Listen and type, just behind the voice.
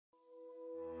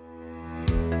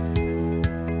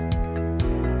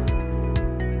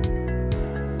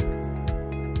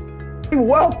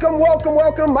Welcome, welcome,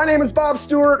 welcome. My name is Bob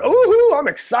Stewart. Ooh, I'm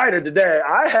excited today.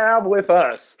 I have with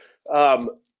us,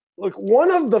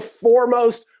 one of the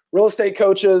foremost real estate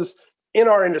coaches in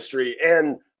our industry,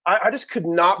 and I just could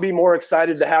not be more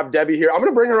excited to have Debbie here. I'm going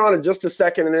to bring her on in just a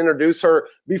second and introduce her.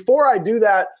 Before I do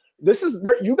that,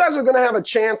 you guys are going to have a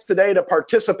chance today to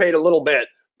participate a little bit.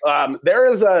 There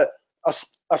is a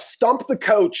Stump the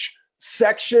Coach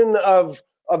section of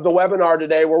the webinar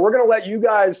today where we're going to let you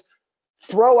guys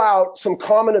throw out some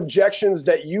common objections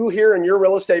that you hear in your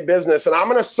real estate business, and I'm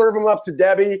going to serve them up to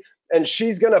Debbie, and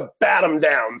she's going to bat them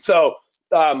down. So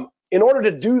in order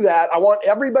to do that, I want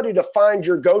everybody to find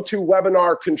your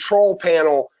GoToWebinar control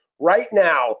panel right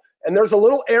now, and there's a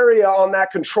little area on that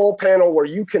control panel where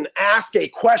you can ask a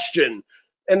question.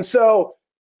 And so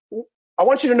I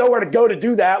want you to know where to go to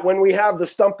do that when we have the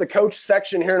Stump the Coach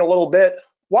section here in a little bit.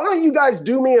 Why don't you guys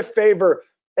do me a favor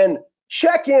and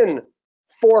check in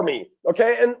for me,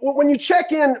 okay? And when you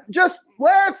check in, just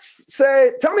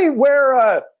tell me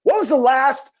what was the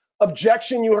last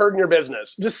objection you heard in your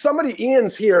business? Just somebody,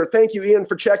 Ian's here. Thank you, Ian,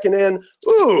 for checking in.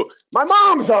 Ooh, my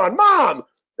mom's on. Mom,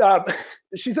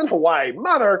 she's in Hawaii.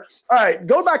 Mother, all right,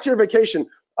 go back to your vacation.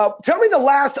 Tell me the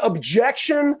last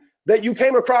objection that you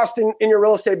came across in your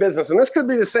real estate business. And this could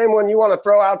be the same one you want to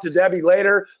throw out to Debbie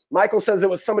later. Michael says it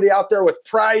was somebody out there with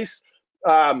price.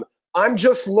 I'm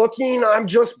just looking, I'm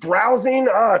just browsing.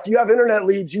 If you have internet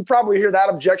leads, you probably hear that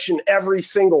objection every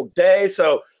single day.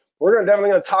 So we're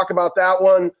definitely going to talk about that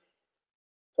one.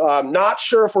 Not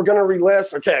sure if we're going to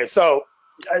relist. Okay, so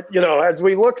as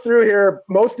we look through here,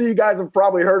 most of you guys have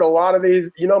probably heard a lot of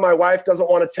these. My wife doesn't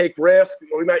want to take risk.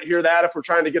 We might hear that if we're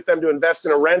trying to get them to invest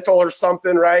in a rental or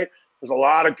something, right? There's a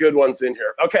lot of good ones in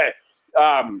here. Okay.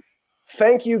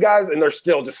 Thank you guys, and they're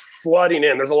still just flooding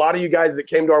in. There's a lot of you guys that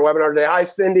came to our webinar today. Hi,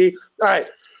 Cindy. All right,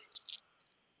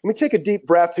 let me take a deep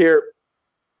breath here.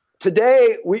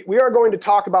 Today, we are going to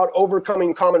talk about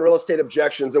overcoming common real estate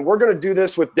objections, and we're going to do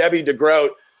this with Debbie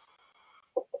Grote.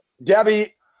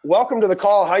 Debbie, welcome to the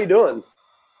call. How you doing?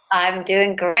 I'm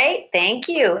doing great, thank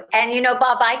you. And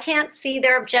Bob, I can't see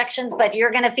their objections, but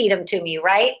you're going to feed them to me,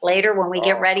 right? Later when we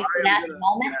get ready for that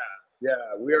moment. Yeah,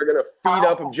 we are going to feed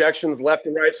up objections left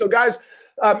and right. So guys,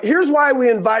 here's why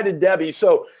we invited Debbie.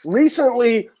 So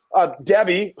recently,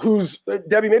 Debbie,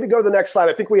 maybe go to the next slide.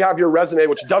 I think we have your resume,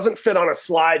 which doesn't fit on a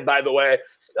slide, by the way.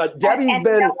 Debbie's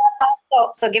been...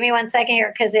 So give me 1 second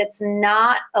here, because it's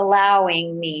not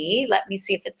allowing me. Let me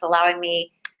see if it's allowing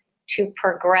me to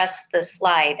progress the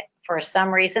slide for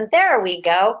some reason. There we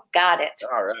go. Got it.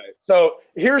 All right. So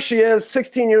here she is,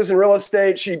 16 years in real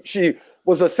estate. She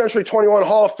was a Century 21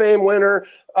 Hall of Fame winner.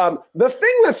 The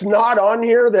thing that's not on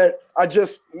here that I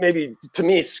just maybe to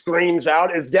me screams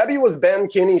out is Debbie was Ben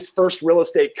Kinney's first real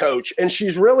estate coach, and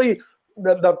she's really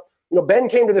Ben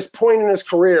came to this point in his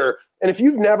career, and if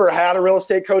you've never had a real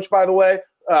estate coach, by the way,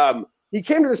 he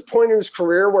came to this point in his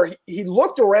career where he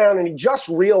looked around and he just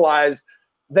realized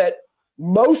that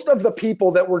most of the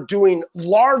people that were doing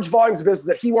large volumes of business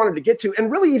that he wanted to get to, and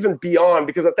really even beyond,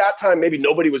 because at that time, maybe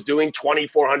nobody was doing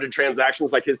 2,400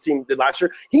 transactions like his team did last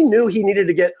year. He knew he needed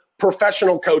to get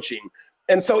professional coaching.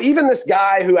 And so even this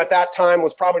guy who at that time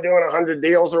was probably doing 100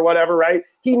 deals or whatever, right?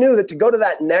 He knew that to go to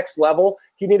that next level,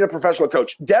 he needed a professional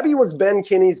coach. Debbie was Ben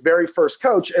Kinney's very first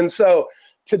coach. And so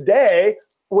today,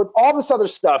 with all this other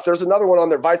stuff, there's another one on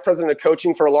there, vice president of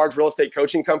coaching for a large real estate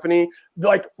coaching company,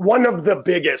 like one of the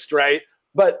biggest, right?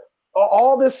 But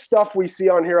all this stuff we see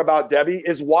on here about Debbie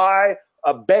is why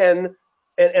Ben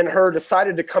and her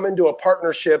decided to come into a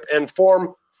partnership and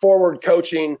form Forward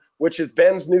Coaching, which is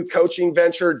Ben's new coaching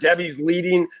venture. Debbie's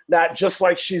leading that, just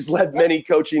like she's led many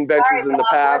coaching ventures in the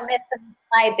past. We're missing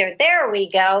a slide there. There we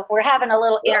go. We're having a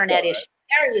little internet issue.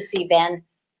 There you see, Ben.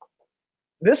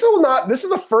 This is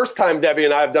the first time Debbie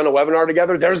and I have done a webinar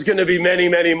together. There's going to be many,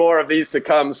 many more of these to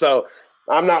come. So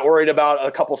I'm not worried about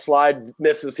a couple slide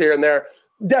misses here and there.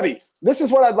 Debbie, this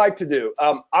is what I'd like to do.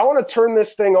 I want to turn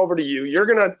this thing over to you. You're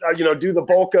going to, do the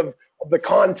bulk of the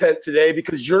content today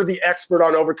because you're the expert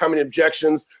on overcoming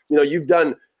objections. You've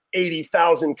done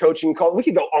 80,000 coaching calls. We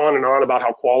could go on and on about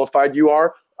how qualified you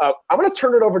are. I'm going to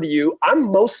turn it over to you.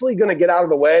 I'm mostly going to get out of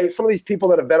the way. Some of these people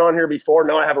that have been on here before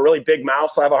know I have a really big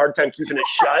mouth, so I have a hard time keeping it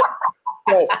shut.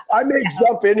 So I may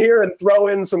jump in here and throw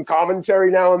in some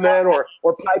commentary now and then, or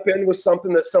pipe in with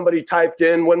something that somebody typed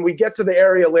in. When we get to the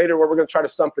area later where we're going to try to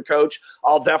stump the coach,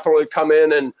 I'll definitely come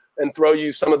in and throw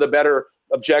you some of the better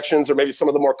objections or maybe some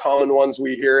of the more common ones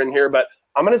we hear in here. But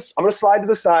I'm gonna slide to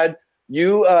the side.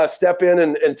 You step in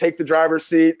and take the driver's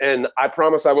seat, and I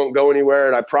promise I won't go anywhere,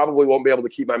 and I probably won't be able to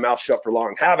keep my mouth shut for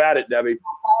long. Have at it, Debbie.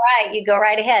 All right, you go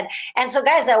right ahead. And so,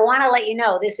 guys, I want to let you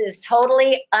know this is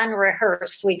totally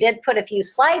unrehearsed. We did put a few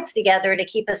slides together to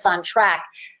keep us on track.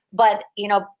 But, you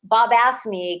know, Bob asked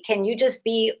me, can you just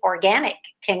be organic?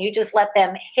 Can you just let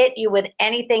them hit you with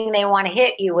anything they want to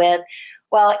hit you with?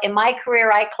 Well, in my career,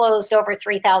 I closed over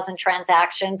 3,000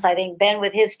 transactions. I think Ben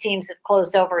with his teams have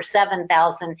closed over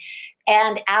 7,000.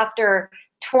 And after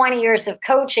 20 years of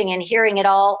coaching and hearing it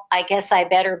all, I guess I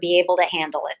better be able to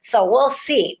handle it. So we'll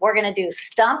see. We're going to do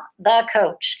Stump the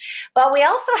Coach. But we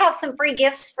also have some free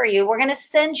gifts for you. We're going to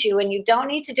send you, and you don't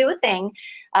need to do a thing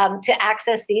to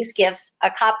access these gifts, a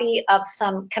copy of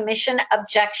some commission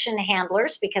objection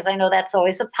handlers, because I know that's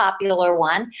always a popular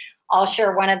one. I'll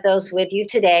share one of those with you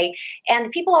today.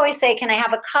 And people always say, can I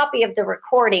have a copy of the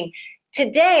recording?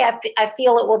 Today, I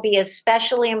feel it will be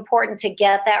especially important to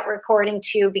get that recording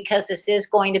to you, because this is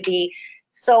going to be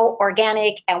so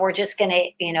organic, and we're just going to,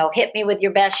 you know, hit me with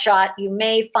your best shot. You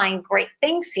may find great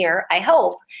things here, I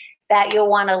hope, that you'll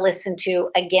want to listen to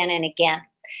again and again.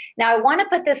 Now, I want to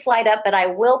put this slide up, but I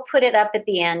will put it up at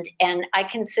the end, and I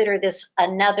consider this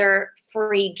another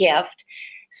free gift.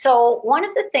 So one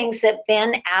of the things that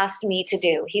Ben asked me to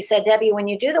do, he said, Debbie, when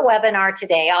you do the webinar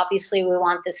today, obviously we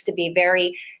want this to be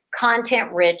very content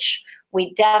rich.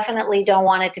 We definitely don't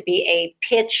want it to be a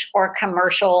pitch or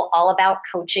commercial all about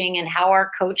coaching and how our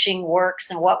coaching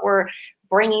works and what we're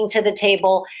bringing to the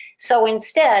table. So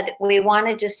instead, we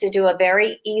wanted just to do a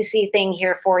very easy thing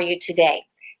here for you today.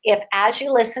 If as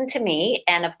you listen to me,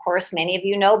 and of course many of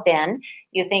you know Ben,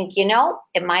 you think, you know,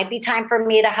 it might be time for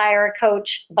me to hire a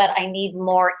coach, but I need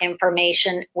more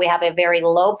information. We have a very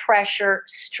low pressure,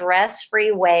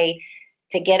 stress-free way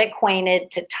to get acquainted,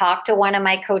 to talk to one of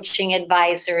my coaching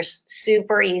advisors,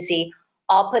 super easy.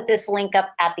 I'll put this link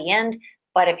up at the end,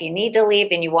 but if you need to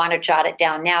leave and you want to jot it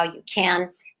down now, you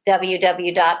can.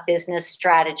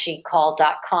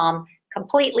 www.businessstrategycall.com.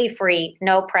 Completely free,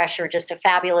 no pressure, just a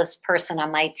fabulous person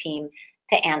on my team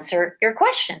to answer your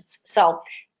questions. So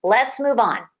let's move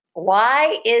on.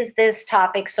 Why is this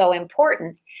topic so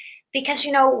important? Because,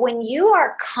 you know, when you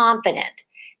are confident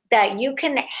that you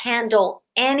can handle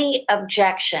any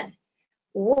objection,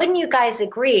 wouldn't you guys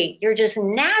agree you're just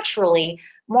naturally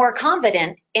more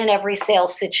confident in every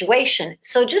sales situation?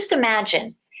 So just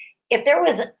imagine if there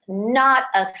was not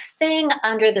a thing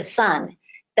under the sun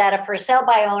that a for sale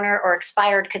by owner or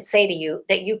expired could say to you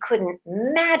that you couldn't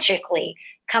magically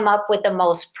come up with the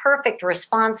most perfect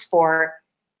response for,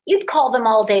 you'd call them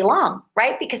all day long,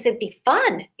 right? Because it'd be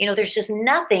fun. You know, there's just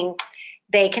nothing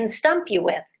they can stump you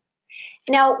with.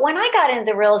 Now, when I got into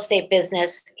the real estate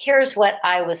business, here's what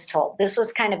I was told. This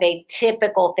was kind of a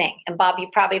typical thing. And Bob, you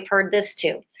probably have heard this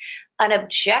too. An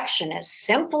objection is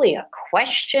simply a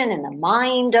question in the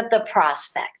mind of the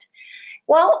prospect.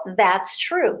 Well, that's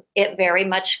true. It very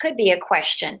much could be a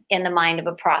question in the mind of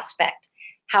a prospect.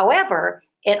 However,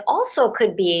 it also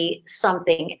could be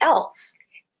something else.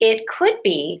 It could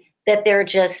be that they're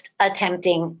just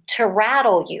attempting to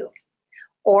rattle you.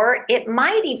 Or it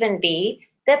might even be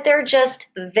that they're just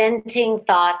venting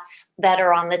thoughts that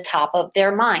are on the top of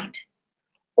their mind.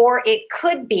 Or it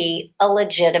could be a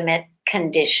legitimate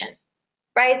condition,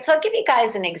 right? So I'll give you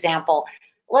guys an example.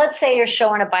 Let's say you're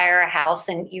showing a buyer a house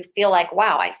and you feel like,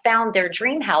 wow, I found their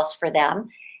dream house for them.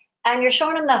 And you're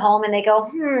showing them the home and they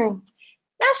go,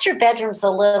 master bedroom's a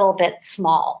little bit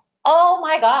small. Oh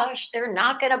my gosh, they're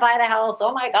not going to buy the house.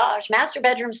 Oh my gosh, master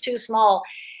bedroom's too small.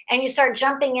 And you start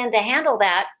jumping in to handle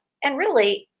that. And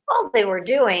really, all they were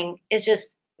doing is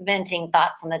just venting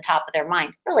thoughts on the top of their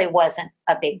mind. Really wasn't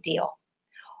a big deal.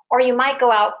 Or you might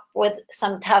go out with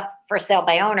some tough for sale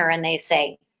by owner and they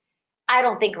say, I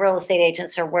don't think real estate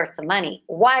agents are worth the money.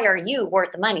 Why are you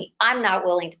worth the money? I'm not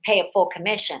willing to pay a full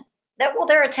commission. Well,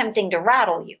 they're attempting to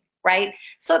rattle you, right?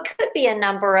 So it could be a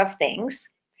number of things.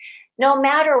 No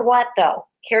matter what, though,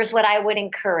 here's what I would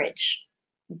encourage.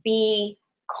 Be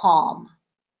calm,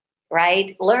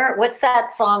 right? Learn, what's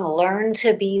that song? Learn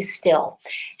to be still.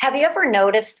 Have you ever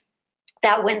noticed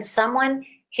that when someone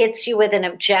hits you with an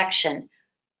objection,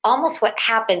 almost what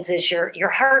happens is your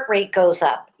heart rate goes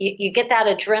up. You get that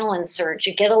adrenaline surge.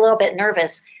 You get a little bit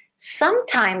nervous,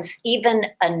 sometimes even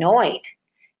annoyed,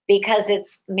 because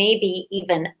it's maybe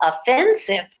even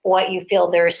offensive what you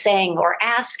feel they're saying or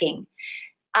asking.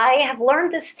 I have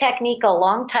learned this technique a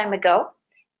long time ago.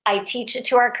 I teach it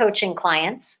to our coaching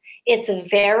clients. It's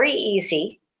very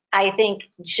easy. I think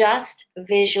just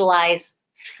visualize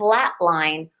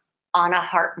flatline on a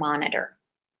heart monitor.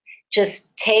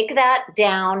 Just take that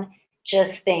down.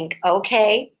 Just think,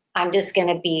 okay, I'm just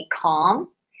going to be calm.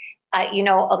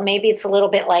 Maybe it's a little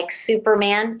bit like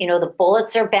Superman. The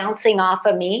bullets are bouncing off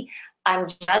of me. I'm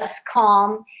just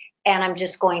calm and I'm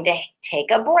just going to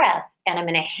take a breath and I'm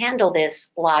going to handle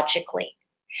this logically.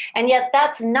 And yet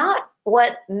that's not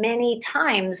what many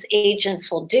times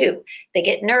agents will do. They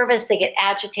get nervous, they get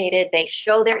agitated, they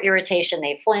show their irritation,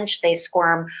 they flinch, they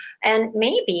squirm, and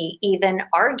maybe even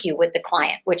argue with the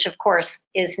client, which of course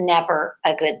is never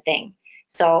a good thing.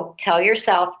 So tell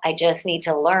yourself, I just need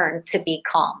to learn to be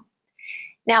calm.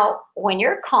 Now, when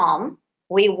you're calm,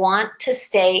 we want to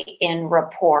stay in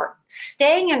rapport.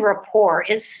 Staying in rapport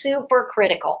is super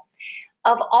critical.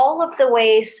 Of all of the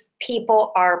ways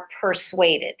people are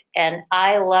persuaded, and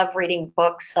I love reading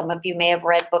books. Some of you may have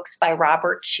read books by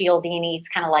Robert Cialdini. He's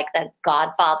kind of like the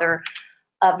godfather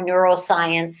of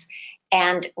neuroscience.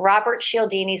 And Robert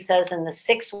Cialdini says in the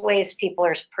 6 ways people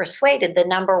are persuaded, the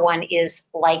number 1 is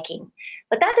liking.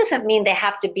 But that doesn't mean they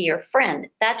have to be your friend.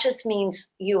 That just means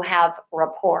you have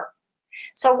rapport.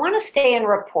 So I want to stay in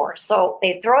rapport. So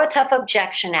they throw a tough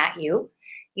objection at you.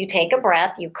 You take a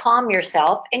breath, you calm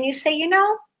yourself, and you say,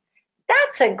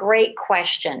 that's a great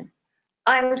question.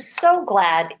 I'm so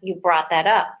glad you brought that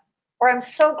up, or I'm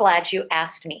so glad you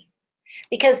asked me.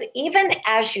 Because even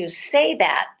as you say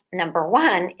that, number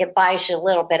 1, it buys you a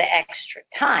little bit of extra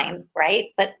time, right?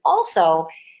 But also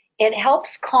it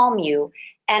helps calm you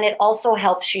and it also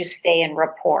helps you stay in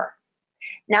rapport.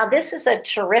 Now, this is a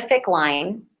terrific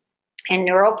line in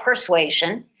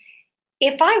neuropersuasion.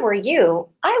 If I were you,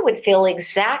 I would feel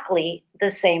exactly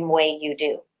the same way you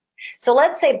do. So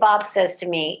let's say Bob says to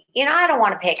me, I don't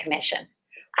want to pay commission.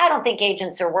 I don't think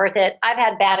agents are worth it. I've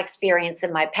had bad experience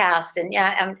in my past, and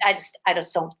I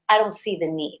don't see the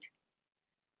need.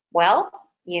 Well,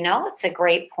 it's a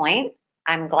great point.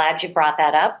 I'm glad you brought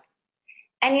that up.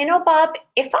 And Bob,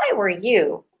 if I were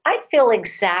you, I'd feel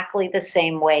exactly the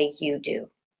same way you do.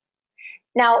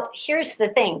 Now, here's the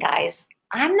thing, guys.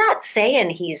 I'm not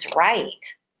saying he's right.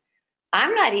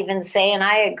 I'm not even saying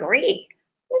I agree.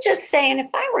 I'm just saying if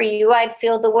I were you, I'd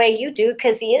feel the way you do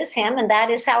because he is him and that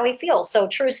is how he feels. So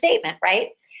true statement,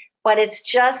 right? But it's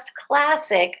just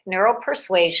classic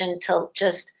neuropersuasion to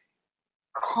just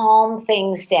calm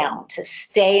things down, to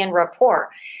stay in rapport.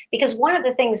 Because one of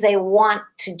the things they want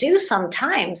to do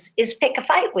sometimes is pick a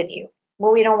fight with you.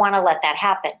 Well, we don't want to let that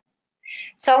happen.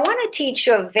 So I want to teach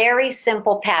you a very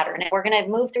simple pattern. And we're going to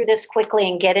move through this quickly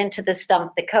and get into the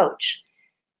stump the coach.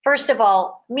 First of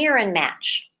all, mirror and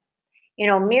match.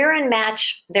 Mirror and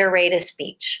match their rate of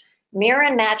speech. Mirror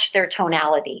and match their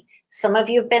tonality. Some of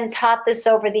you have been taught this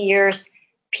over the years.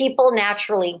 People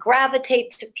naturally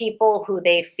gravitate to people who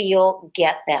they feel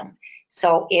get them.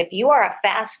 So if you are a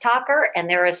fast talker and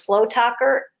they're a slow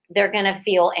talker, they're going to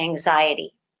feel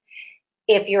anxiety.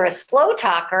 If you're a slow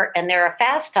talker and they're a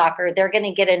fast talker, they're going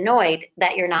to get annoyed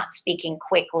that you're not speaking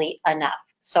quickly enough.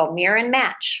 So mirror and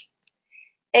match.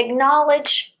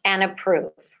 Acknowledge and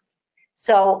approve.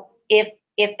 So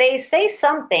if they say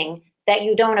something that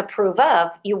you don't approve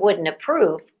of, you wouldn't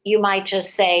approve. You might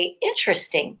just say,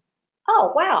 interesting.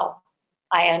 Oh, wow,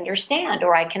 I understand,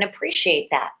 or I can appreciate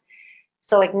that.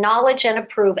 So acknowledge and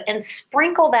approve and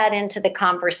sprinkle that into the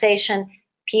conversation.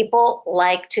 People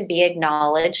like to be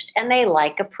acknowledged and they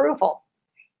like approval.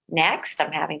 Next,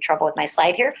 I'm having trouble with my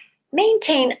slide here.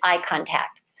 Maintain eye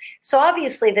contact. So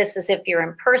obviously this is if you're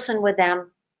in person with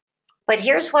them, but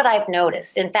here's what I've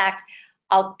noticed. In fact,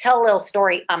 I'll tell a little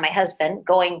story on my husband.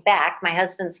 Going back, my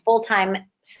husband's full-time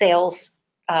sales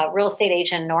real estate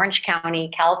agent in Orange County,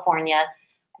 California,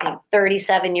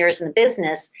 37 years in the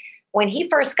business. When he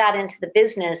first got into the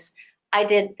business, I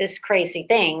did this crazy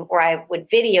thing where I would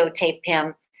videotape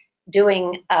him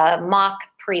doing a mock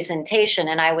presentation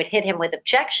and I would hit him with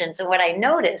objections. And what I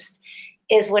noticed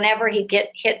is whenever he'd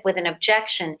get hit with an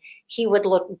objection, he would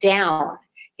look down.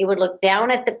 He would look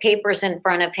down at the papers in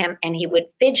front of him and he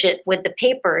would fidget with the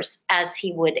papers as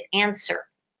he would answer.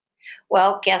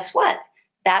 Well, guess what?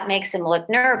 That makes him look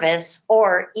nervous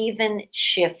or even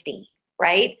shifty,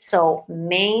 right? So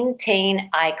maintain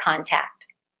eye contact.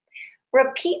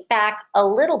 Repeat back a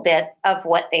little bit of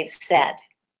what they've said.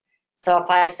 So if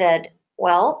I said,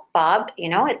 well, Bob,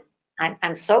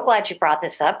 I'm so glad you brought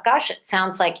this up. Gosh, it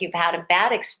sounds like you've had a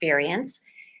bad experience.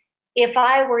 If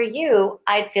I were you,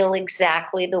 I'd feel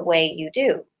exactly the way you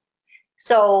do.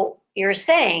 So you're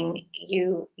saying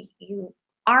you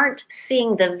aren't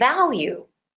seeing the value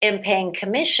in paying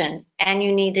commission and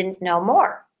you need to know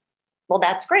more. Well,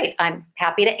 that's great. I'm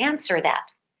happy to answer that.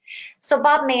 So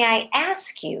Bob, may I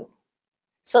ask you?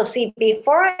 So see,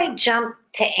 before I jump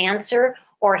to answer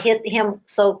or hit him,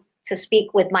 so to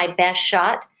speak, with my best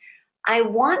shot, I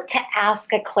want to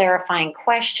ask a clarifying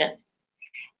question.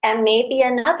 and maybe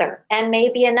another, and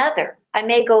maybe another. I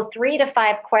may go 3 to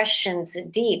 5 questions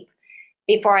deep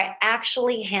before I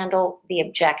actually handle the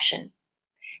objection.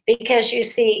 Because you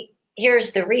see,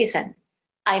 here's the reason.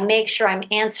 I make sure I'm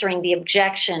answering the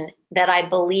objection that I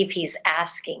believe he's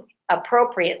asking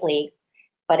appropriately.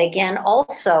 But again,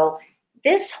 also,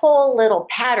 this whole little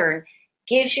pattern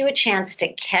gives you a chance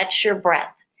to catch your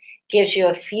breath, gives you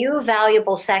a few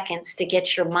valuable seconds to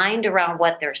get your mind around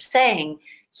what they're saying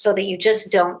so that you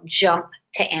just don't jump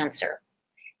to answer.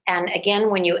 And again,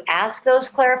 when you ask those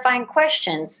clarifying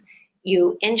questions,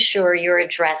 you ensure you're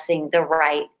addressing the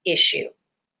right issue.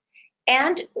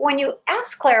 And when you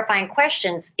ask clarifying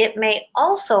questions, it may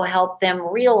also help them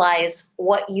realize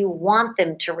what you want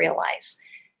them to realize.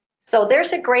 So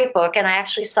there's a great book, and I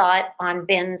actually saw it on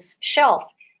Ben's shelf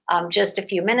just a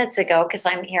few minutes ago because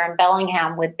I'm here in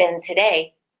Bellingham with Ben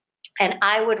today. And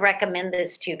I would recommend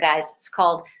this to you guys. It's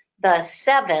called The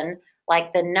 7,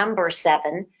 like the number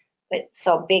 7, but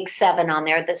so big 7 on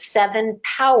there, The 7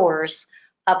 Powers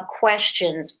of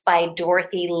Questions by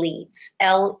Dorothy Leeds,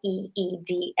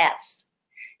 Leeds.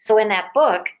 So in that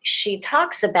book, she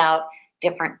talks about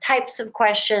different types of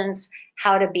questions,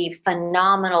 how to be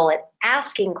phenomenal at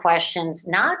asking questions,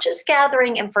 not just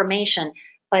gathering information,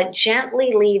 but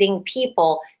gently leading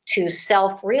people to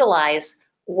self-realize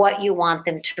what you want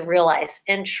them to realize.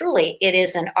 And truly, it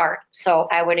is an art. So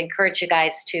I would encourage you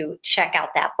guys to check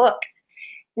out that book.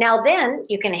 Now then,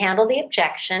 you can handle the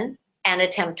objection and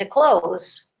attempt to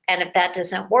close. And if that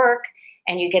doesn't work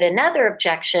and you get another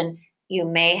objection, you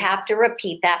may have to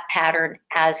repeat that pattern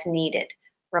as needed.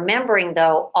 Remembering,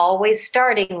 though, always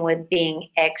starting with being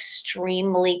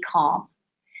extremely calm.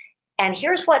 And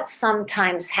here's what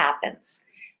sometimes happens.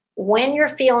 When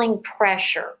you're feeling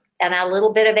pressure and a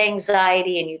little bit of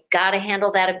anxiety and you've got to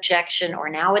handle that objection, or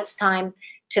now it's time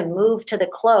to move to the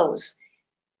close,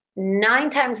 9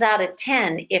 times out of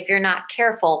 10, if you're not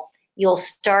careful, you'll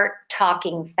start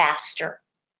talking faster.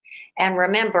 And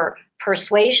remember,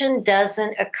 persuasion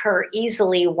doesn't occur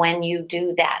easily when you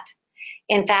do that.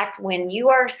 In fact, when you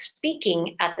are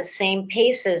speaking at the same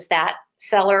pace as that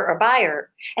seller or buyer,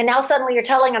 and now suddenly you're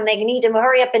telling them they need to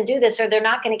hurry up and do this or they're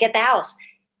not going to get the house,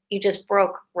 you just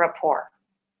broke rapport.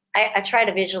 I try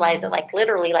to visualize it like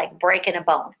literally like breaking a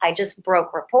bone. I just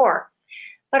broke rapport.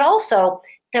 But also,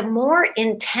 the more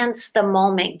intense the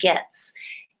moment gets,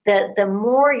 the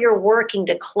more you're working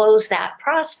to close that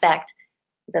prospect,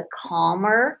 the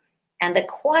calmer and the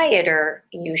quieter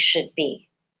you should be.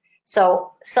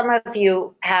 So some of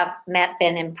you have met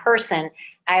Ben in person.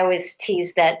 I always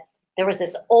tease that there was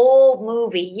this old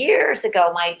movie years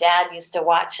ago my dad used to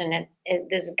watch, and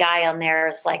this guy on there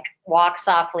is like, walk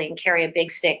softly and carry a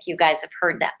big stick. You guys have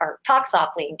heard that, or talk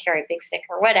softly and carry a big stick,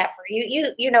 or whatever.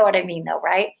 You know what I mean though,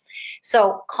 right?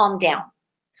 So calm down,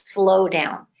 slow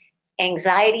down.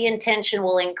 Anxiety and tension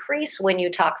will increase when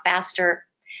you talk faster,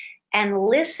 and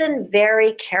listen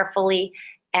very carefully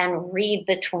and read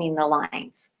between the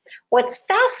lines. What's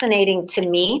fascinating to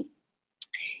me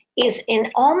is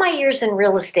in all my years in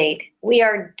real estate, we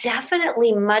are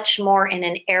definitely much more in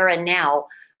an era now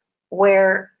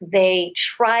where they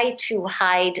try to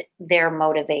hide their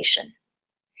motivation.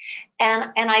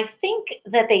 And I think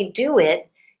that they do it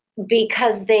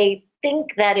because they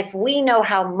think that if we know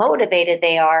how motivated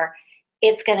they are,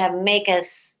 it's going to make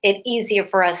it easier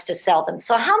for us to sell them.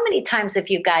 So how many times have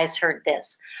you guys heard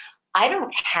this? I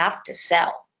don't have to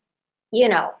sell.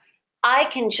 I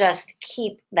can just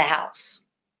keep the house,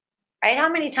 right? How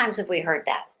many times have we heard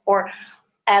that? Or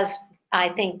as I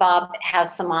think Bob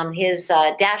has some on his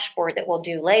dashboard that we'll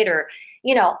do later,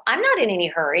 I'm not in any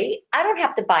hurry. I don't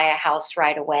have to buy a house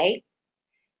right away.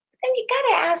 Then you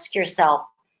got to ask yourself,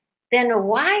 then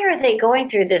why are they going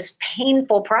through this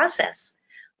painful process?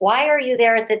 Why are you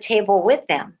there at the table with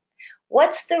them?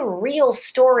 What's the real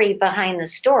story behind the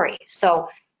story? So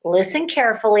listen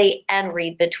carefully and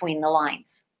read between the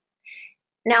lines.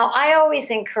 Now, I always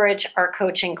encourage our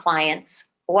coaching clients,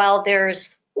 while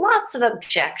there's lots of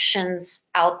objections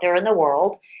out there in the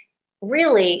world,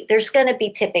 really, there's going to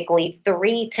be typically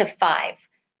 3 to 5.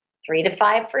 3 to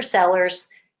 5 for sellers,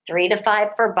 3 to 5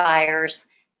 for buyers,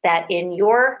 that in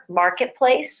your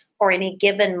marketplace or any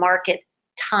given market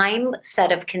time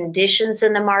set of conditions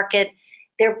in the market,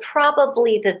 they're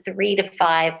probably the 3 to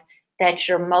 5 that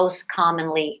you're most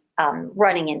commonly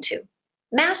running into.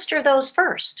 Master those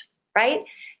first, right?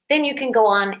 Then you can go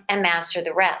on and master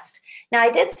the rest. Now,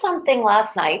 I did something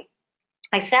last night.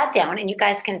 I sat down, and you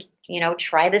guys can,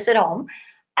 try this at home.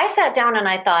 I sat down and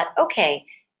I thought, okay,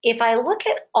 if I look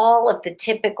at all of the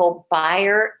typical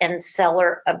buyer and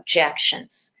seller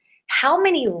objections, how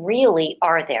many really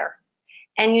are there?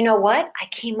 And you know what? I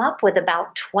came up with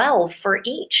about 12 for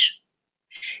each.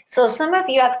 So some of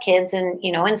you have kids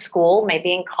in school,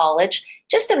 maybe in college.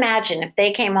 Just imagine if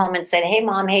they came home and said, "Hey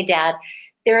mom, hey dad,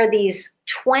 there are these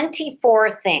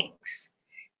 24 things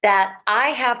that I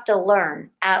have to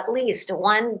learn at least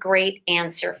one great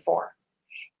answer for.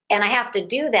 And I have to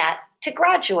do that to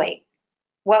graduate."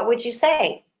 What would you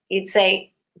say? You'd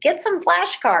say, get some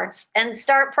flashcards and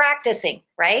start practicing,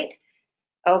 right?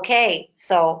 Okay,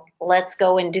 so let's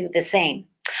go and do the same.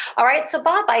 All right, so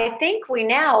Bob, I think we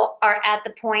now are at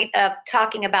the point of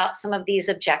talking about some of these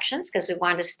objections because we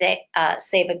want to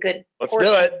save a good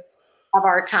portion of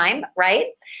our time, right?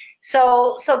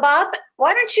 So Bob,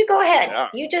 why don't you go ahead? Yeah.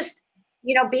 You just,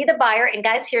 be the buyer. And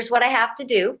guys, here's what I have to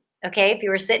do. Okay, if you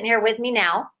were sitting here with me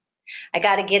now, I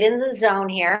got to get in the zone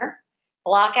here,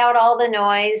 block out all the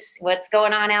noise, what's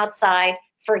going on outside,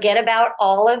 forget about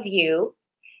all of you.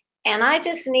 And I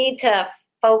just need to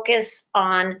focus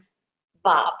on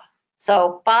Bob.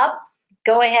 So Bob,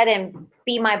 go ahead and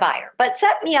be my buyer. But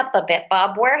set me up a bit,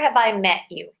 Bob. Where have I met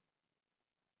you?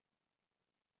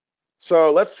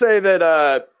 So let's say that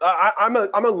I'm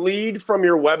a lead from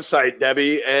your website,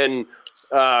 Debbie, and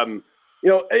and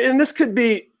this could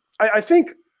be. I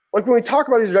think like when we talk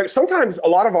about these, sometimes a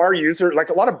lot of our users, like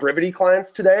a lot of Brivity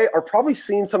clients today, are probably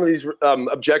seeing some of these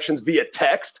objections via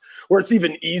text, where it's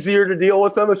even easier to deal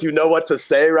with them if you know what to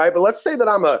say, right? But let's say that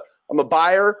I'm a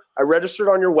buyer. I registered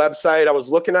on your website. I was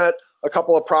looking at a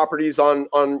couple of properties on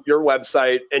your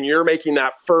website, and you're making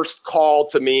that first call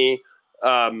to me.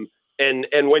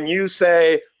 And when you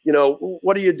say,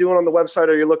 what are you doing on the website?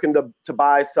 Are you looking to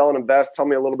buy, sell, and invest? Tell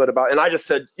me a little bit about it. And I just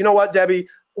said, you know what, Debbie,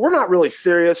 we're not really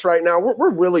serious right now. We're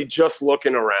really just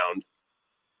looking around.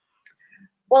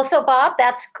 Well, so Bob,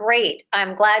 that's great.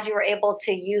 I'm glad you were able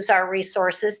to use our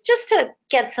resources just to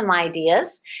get some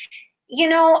ideas.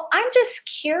 I'm just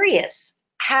curious,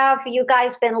 have you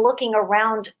guys been looking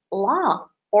around long,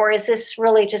 or is this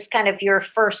really just kind of your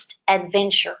first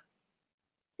adventure?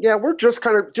 Yeah, we're just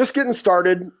getting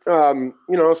started, so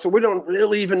we don't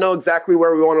really even know exactly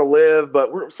where we want to live,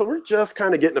 but we're just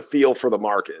kind of getting a feel for the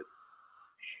market.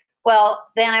 Well,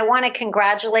 then I want to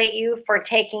congratulate you for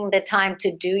taking the time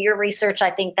to do your research. I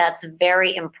think that's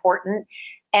very important.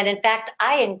 And in fact,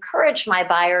 I encourage my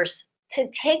buyers to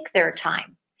take their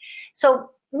time.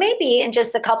 So maybe in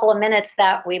just a couple of minutes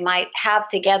that we might have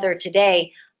together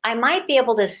today, I might be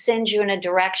able to send you in a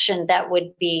direction that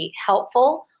would be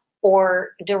helpful,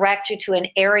 or direct you to an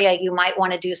area you might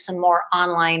want to do some more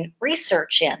online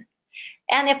research in.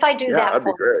 And if I do that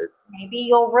for you, maybe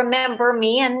you'll remember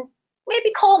me and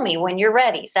maybe call me when you're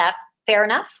ready. Is that fair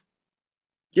enough?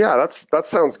 Yeah, that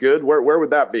sounds good. Where would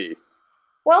that be?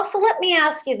 Well, so let me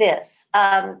ask you this.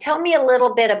 Tell me a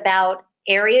little bit about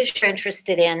areas you're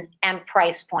interested in and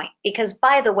price point. Because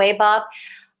by the way, Bob,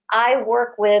 I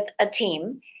work with a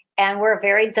team and we're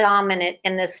very dominant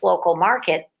in this local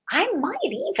market. I might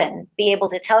even be able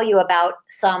to tell you about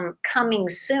some coming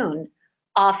soon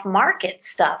off-market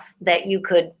stuff that you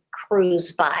could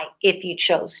cruise by if you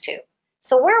chose to.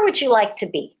 So where would you like to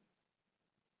be?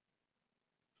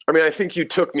 I mean, I think you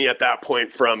took me at that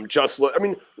point from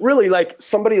really, like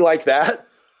somebody like that,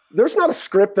 there's not a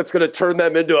script that's going to turn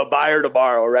them into a buyer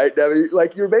tomorrow, right, Debbie?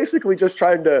 Like you're basically just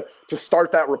trying to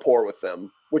start that rapport with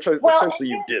them, which essentially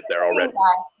you did there already.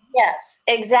 Yes,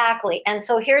 exactly. And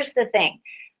so here's the thing.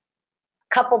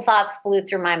 Couple thoughts flew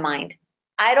through my mind.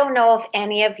 I don't know if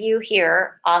any of you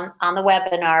here on the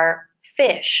webinar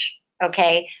fish,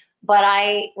 okay? But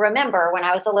I remember when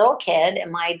I was a little kid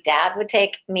and my dad would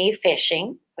take me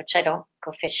fishing, which I don't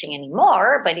go fishing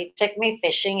anymore, but he took me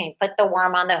fishing and he put the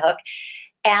worm on the hook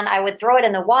and I would throw it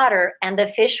in the water and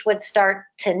the fish would start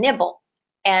to nibble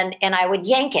and I would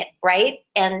yank it, right?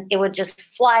 And it would just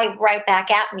fly right back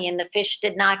at me and the fish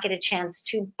did not get a chance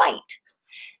to bite.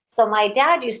 So my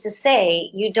dad used to say,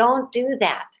 you don't do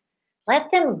that.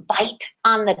 Let them bite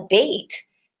on the bait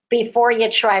before you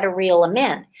try to reel them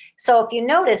in. So if you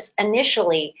notice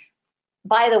initially,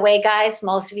 by the way, guys,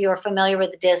 most of you are familiar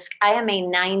with the disc. I am a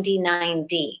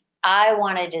 99D. I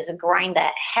want to just grind the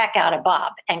heck out of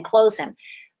Bob and close him.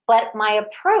 But my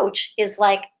approach is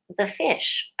like the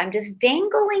fish. I'm just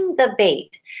dangling the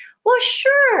bait. Well,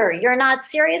 sure, you're not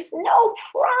serious? No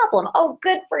problem. Oh,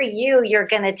 good for you. You're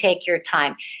going to take your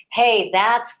time. Hey,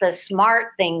 that's the smart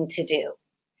thing to do.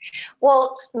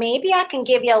 Well, maybe I can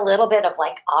give you a little bit of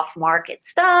like off-market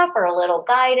stuff or a little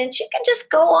guidance. You can just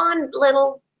go on,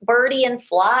 little birdie, and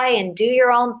fly and do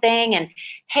your own thing. And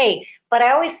hey, but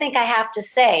I always think I have to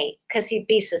say, because he'd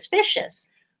be suspicious,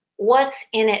 what's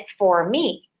in it for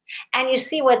me? And you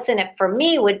see, what's in it for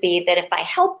me would be that if I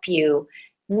help you,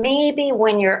 maybe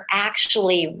when you're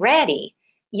actually ready,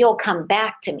 you'll come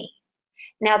back to me.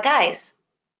 Now, guys,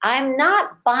 I'm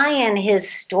not buying his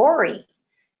story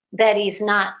that he's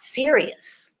not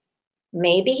serious.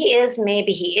 Maybe he is,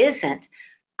 maybe he isn't.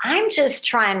 I'm just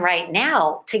trying right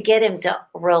now to get him to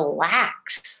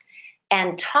relax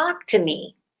and talk to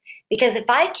me. Because if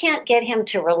I can't get him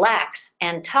to relax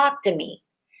and talk to me,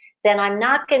 then I'm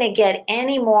not going to get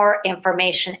any more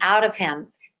information out of him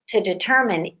to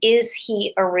determine, is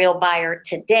he a real buyer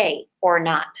today or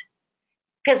not?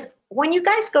 Because when you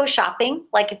guys go shopping,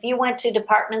 like if you went to a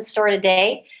department store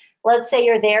today, let's say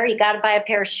you're there, you got to buy a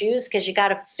pair of shoes because you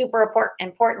got a super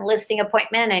important listing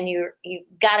appointment and you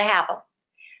got to have them.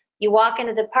 You walk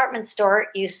into the department store,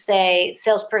 you say,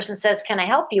 salesperson says, can I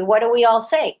help you? What do we all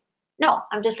say? No,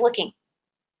 I'm just looking.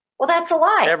 Well, that's a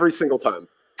lie. Every single time.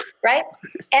 Right?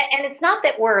 And it's not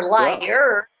that we're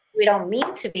liars. We don't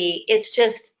mean to be. It's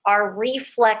just our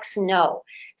reflex no.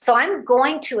 So I'm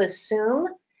going to assume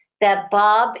that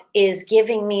Bob is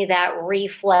giving me that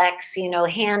reflex,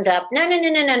 hand up.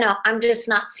 No. I'm just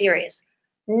not serious.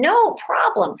 No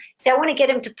problem. See, I want to get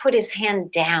him to put his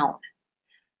hand down.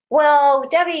 Well,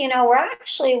 Debbie, we're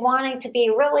actually wanting to be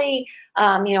really,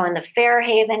 in the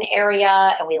Fairhaven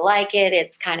area, and we like it.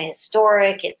 It's kind of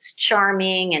historic. It's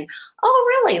charming. And,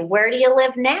 oh, really? Where do you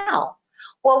live now?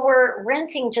 Well, we're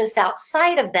renting just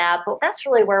outside of that, but that's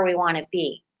really where we want to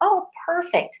be. Oh,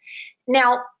 perfect.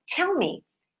 Now, tell me,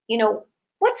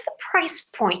 what's the price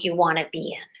point you want to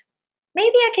be in?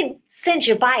 Maybe I can send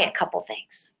you by a couple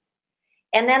things.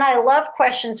 And then I love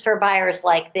questions for buyers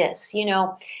like this,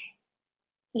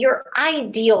 your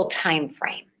ideal time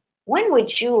frame. When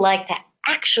would you like to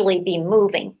actually be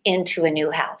moving into a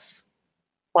new house?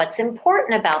 What's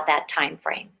important about that time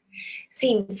frame?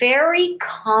 See, very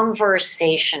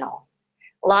conversational.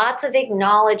 Lots of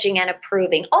acknowledging and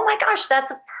approving. Oh my gosh,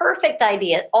 that's a perfect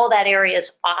idea. Oh, that area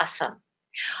is awesome.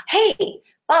 Hey,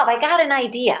 Bob, I got an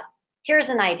idea. Here's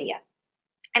an idea.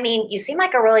 I mean, you seem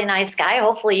like a really nice guy.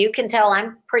 Hopefully you can tell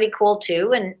I'm pretty cool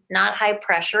too and not high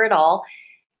pressure at all.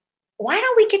 Why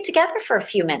don't we get together for a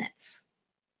few minutes?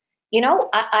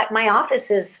 My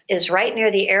office is right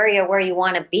near the area where you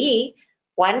want to be.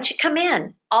 Why don't you come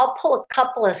in? I'll pull a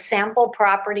couple of sample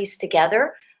properties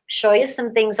together, show you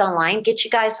some things online, get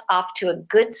you guys off to a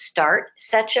good start,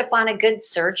 set you up on a good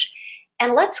search,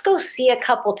 and let's go see a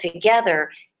couple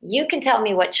together. You can tell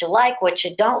me what you like, what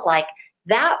you don't like.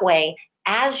 That way,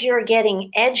 as you're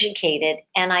getting educated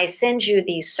and I send you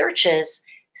these searches,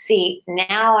 see,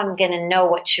 now I'm going to know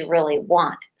what you really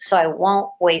want, so I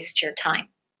won't waste your time.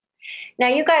 Now,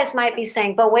 you guys might be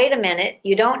saying, but wait a minute,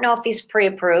 you don't know if he's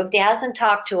pre-approved, he hasn't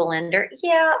talked to a lender.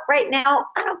 Yeah, right now,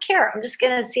 I don't care. I'm just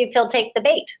going to see if he'll take the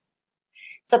bait.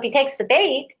 So if he takes the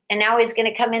bait and now he's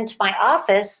going to come into my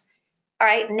office, all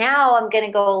right, now I'm going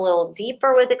to go a little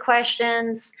deeper with the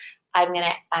questions. I'm going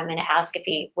to ask if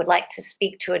he would like to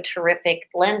speak to a terrific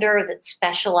lender that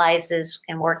specializes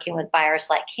in working with buyers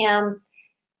like him.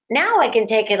 Now I can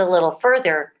take it a little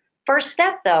further. First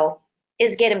step, though,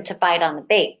 is get him to bite on the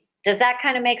bait. Does that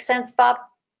kind of make sense, Bob?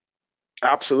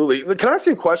 Absolutely. Can I ask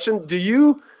you a question? Do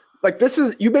you,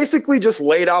 you basically just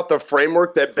laid out the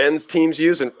framework that Ben's teams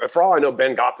use, and for all I know,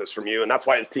 Ben got this from you, and that's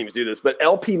why his teams do this, but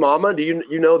LP Mama, do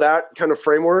you know that kind of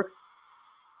framework?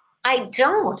 I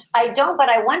don't, but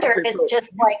I wonder if it's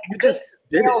just like good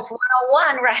sales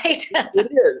 101, right?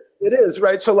 It is,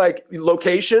 right? So like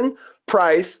location,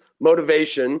 price,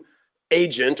 motivation,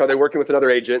 agent, are they working with another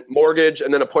agent, mortgage,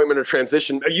 and then appointment or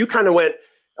transition. You kind of went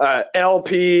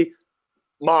LP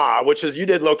MA, which is you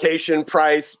did location,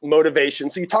 price, motivation.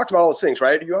 So you talked about all those things,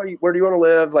 right? Where do you want to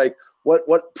live? Like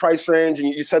what price range?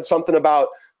 And you said something about,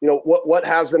 what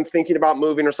has them thinking about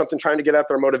moving or something, trying to get at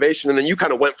their motivation. And then you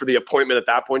kind of went for the appointment at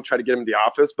that point, try to get them to the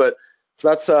office. But so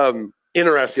that's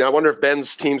interesting. I wonder if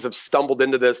Ben's teams have stumbled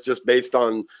into this just based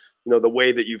on, the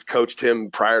way that you've coached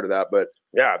him prior to that. But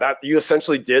yeah, that you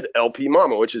essentially did LP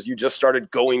Mama, which is you just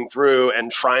started going through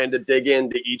and trying to dig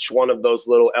into each one of those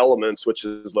little elements, which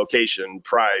is location,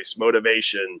 price,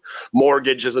 motivation,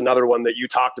 mortgage is another one that you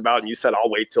talked about. And you said, I'll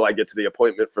wait till I get to the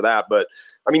appointment for that. But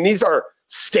I mean, these are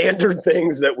standard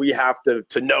things that we have to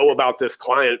know about this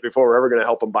client before we're ever going to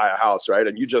help them buy a house, right?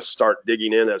 And you just start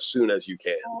digging in as soon as you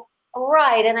can.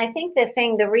 Right. And I think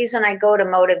the reason I go to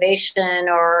motivation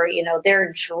or,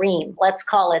 their dream, let's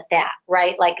call it that,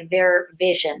 right? Like their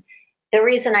vision. The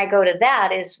reason I go to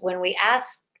that is when we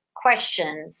ask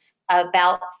questions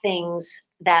about things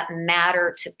that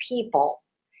matter to people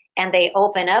and they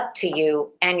open up to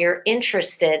you and you're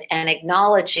interested and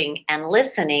acknowledging and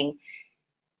listening,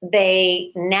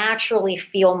 they naturally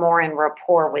feel more in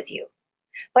rapport with you.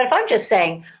 But if I'm just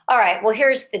saying, all right, well,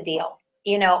 here's the deal.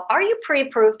 Are you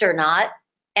pre-approved or not?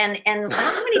 And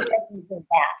how many bedrooms in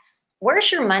Bass?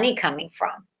 Where's your money coming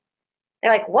from?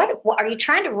 They're like, what are you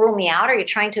trying to rule me out? Are you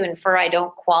trying to infer I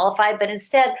don't qualify? But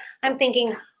instead, I'm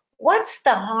thinking, what's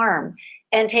the harm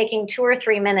in taking 2 or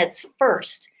 3 minutes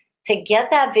first to get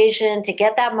that vision, to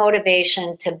get that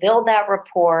motivation, to build that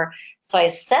rapport? So I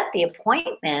set the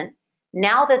appointment.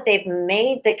 Now that they've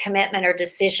made the commitment or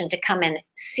decision to come and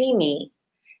see me,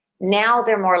 now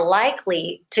they're more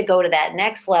likely to go to that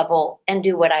next level and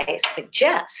do what I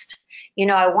suggest.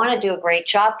 I want to do a great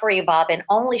job for you, Bob, and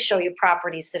only show you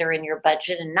properties that are in your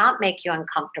budget and not make you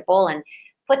uncomfortable and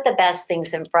put the best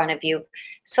things in front of you.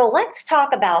 So let's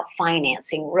talk about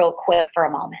financing real quick for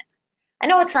a moment. I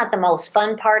know it's not the most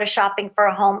fun part of shopping for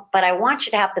a home, but I want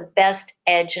you to have the best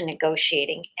edge in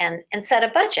negotiating and set a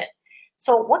budget.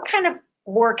 So what kind of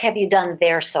work have you done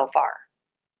there so far?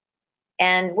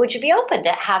 And would you be open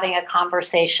to having a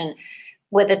conversation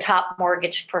with a top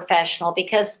mortgage professional?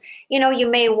 Because, you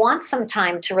may want some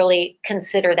time to really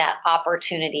consider that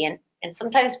opportunity. And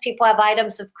sometimes people have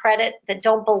items of credit that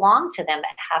don't belong to them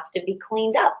that have to be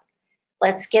cleaned up.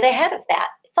 Let's get ahead of that.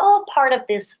 It's all part of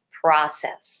this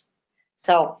process.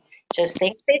 So just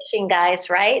think fishing, guys,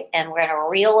 right? And we're going to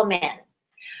reel them in.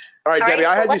 All right, Debbie,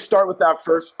 I had you start with that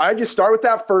first. I had you start with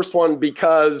that first one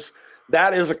because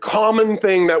that is a common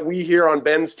thing that we hear on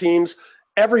Ben's teams.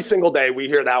 Every single day we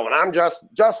hear that one. I'm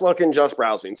just looking, just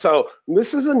browsing. So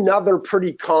this is another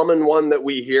pretty common one that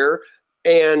we hear.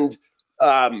 And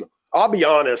I'll be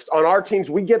honest, on our teams,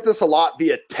 we get this a lot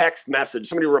via text message.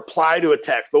 Somebody reply to a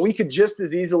text, but we could just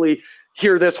as easily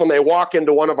hear this when they walk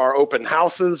into one of our open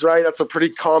houses, right? That's a pretty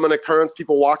common occurrence.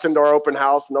 People walk into our open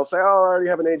house and they'll say, oh, I already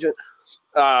have an agent.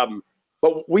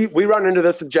 But we run into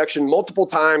this objection multiple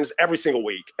times every single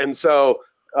week. And so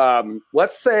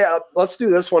let's do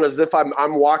this one as if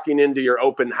I'm walking into your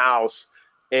open house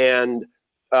and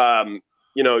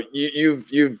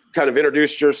you've kind of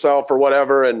introduced yourself or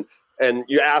whatever, and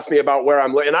you ask me about where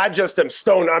I'm living, and I just am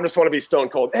stone. I just want to be stone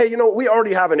cold. Hey, we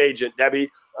already have an agent, Debbie.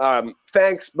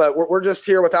 Thanks, but we're just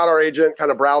here without our agent,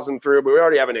 kind of browsing through, but we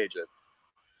already have an agent.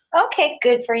 Okay,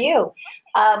 good for you.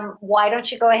 Why don't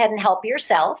you go ahead and help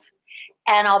yourself?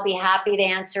 And I'll be happy to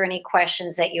answer any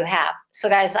questions that you have. So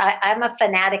guys, I'm a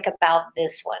fanatic about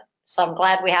this one. So I'm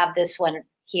glad we have this one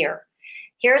here.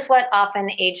 Here's what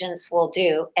often agents will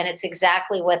do, and it's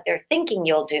exactly what they're thinking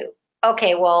you'll do.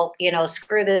 Okay, well,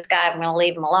 screw this guy. I'm going to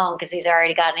leave him alone because he's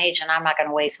already got an agent. I'm not going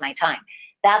to waste my time.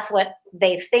 That's what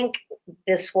they think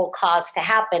this will cause to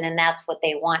happen, and that's what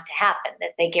they want to happen,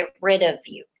 that they get rid of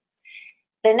you.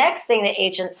 The next thing that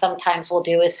agents sometimes will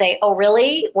do is say, oh,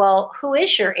 really? Well, who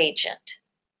is your agent?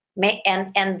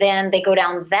 And then they go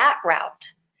down that route.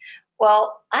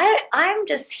 Well, I'm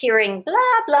just hearing blah,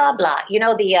 blah, blah.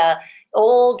 The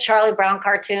old Charlie Brown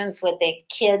cartoons with the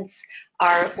kids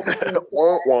are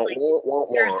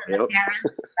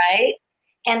right?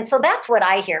 And so that's what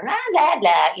I hear. Blah, blah,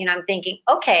 blah. I'm thinking,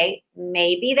 okay,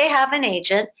 maybe they have an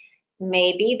agent.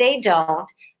 Maybe they don't.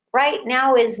 Right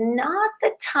now is not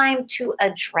the time to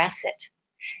address it.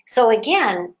 So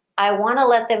again, I want to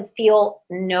let them feel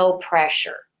no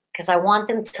pressure because I want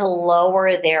them to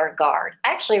lower their guard.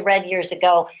 I actually read years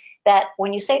ago that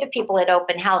when you say to people at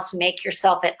open house, make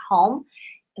yourself at home,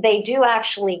 they do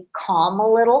actually calm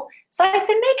a little. So I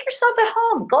said, make yourself at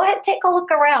home. Go ahead, take a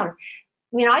look around.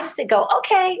 I just go,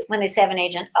 okay, when they say have an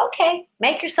agent, okay,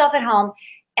 make yourself at home.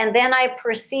 And then I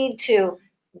proceed to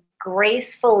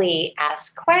gracefully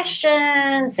ask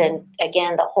questions. And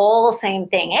again, the whole same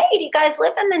thing. Hey, do you guys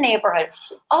live in the neighborhood?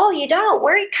 Oh, you don't?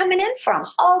 Where are you coming in from?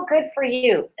 Oh, good for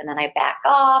you. And then I back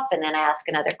off, and then I ask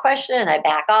another question and I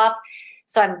back off.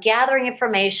 So I'm gathering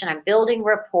information. I'm building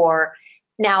rapport.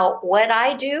 Now, what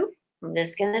I do, I'm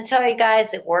just going to tell you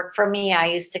guys, it worked for me. I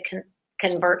used to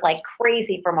convert like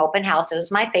crazy from open house. It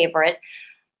was my favorite.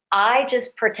 I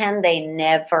just pretend they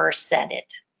never said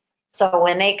it. So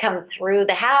when they come through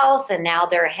the house and now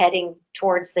they're heading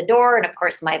towards the door, and of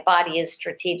course my body is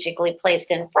strategically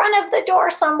placed in front of the door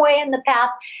some way in the path,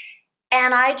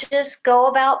 and I just go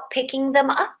about picking them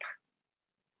up.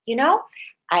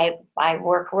 I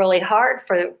work really hard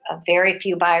for a very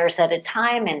few buyers at a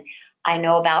time, and I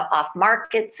know about off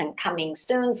markets and coming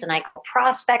soons, and I go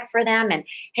prospect for them, and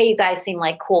hey, you guys seem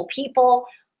like cool people.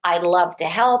 I'd love to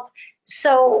help.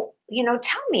 So,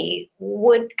 tell me,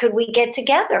 could we get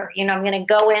together? I'm going to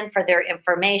go in for their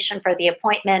information for the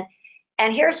appointment.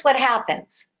 And here's what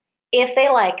happens. If they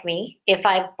like me, if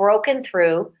I've broken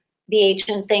through, the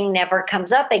agent thing never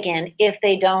comes up again if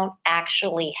they don't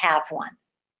actually have one.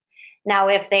 Now,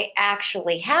 if they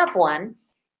actually have one,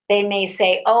 they may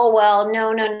say, oh, well,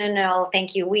 no,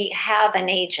 thank you. We have an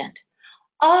agent.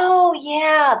 Oh,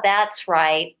 yeah, that's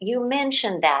right. You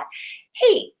mentioned that.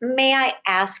 Hey, may I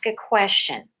ask a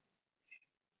question?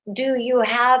 Do you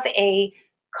have a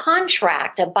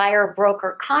contract, a buyer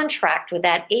broker contract with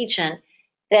that agent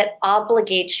that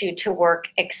obligates you to work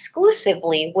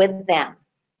exclusively with them?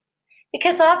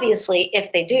 Because obviously,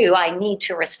 if they do, I need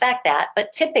to respect that,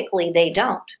 but typically they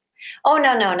don't. Oh,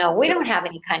 no, no, no, we don't have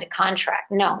any kind of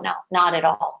contract. No, no, not at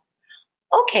all.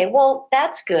 Okay, well,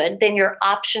 that's good. Then your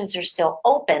options are still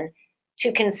open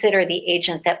to consider the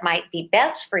agent that might be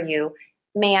best for you.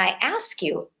 May I ask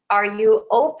you, are you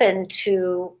open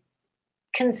to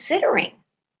considering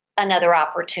another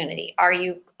opportunity? Are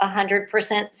you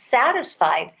 100%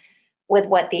 satisfied with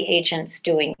what the agent's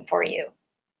doing for you?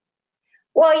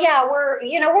 Well, yeah,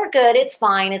 we're good. It's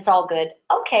fine. It's all good.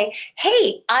 Okay.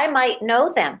 Hey, I might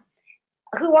know them.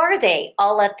 Who are they?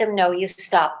 I'll let them know you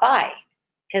stopped by.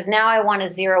 Because now I want to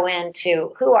zero in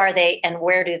to who are they and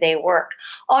where do they work?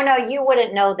 Oh, no, you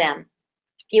wouldn't know them.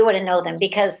 You wouldn't know them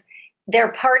because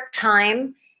they're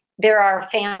part-time, they're our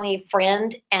family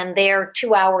friend, and they're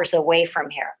 2 hours away from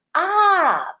here.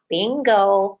 Ah,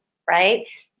 bingo, right?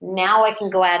 Now I can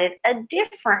go at it a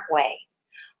different way.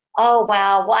 Oh,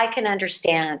 wow, well, I can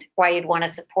understand why you'd want to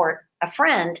support a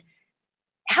friend.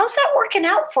 How's that working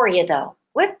out for you, though?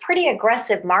 We have a pretty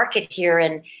aggressive market here,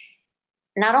 and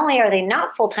not only are they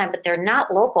not full-time, but they're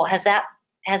not local. Has that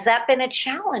been a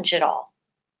challenge at all?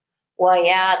 Well,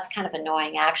 yeah, it's kind of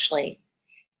annoying, actually.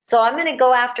 So I'm going to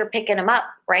go after picking them up,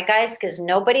 right, guys? Because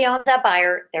nobody owns that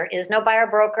buyer. There is no buyer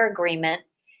broker agreement.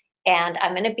 And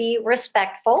I'm going to be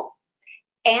respectful.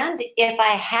 And if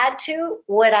I had to,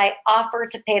 would I offer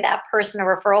to pay that person a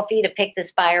referral fee to pick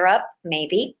this buyer up?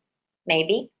 Maybe,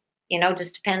 maybe.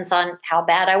 Just depends on how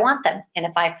bad I want them and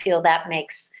if I feel that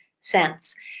makes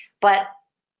sense. But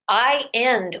I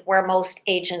end where most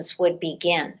agents would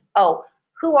begin. Oh,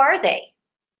 who are they?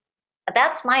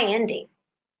 That's my ending.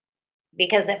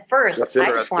 Because at first, That's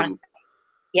I just want interesting. to,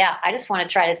 yeah, I just want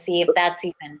to try to see if that's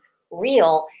even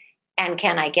real and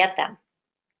can I get them?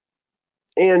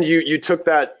 And you took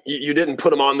that, you didn't put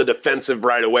them on the defensive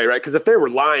right away, right? Because if they were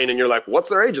lying and you're like, what's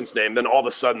their agent's name? Then all of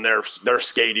a sudden they're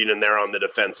skating and they're on the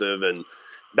defensive, and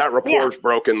that Yeah, rapport's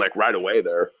broken like right away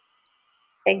there.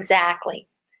 exactly.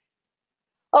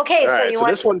 Okay, All so right, you so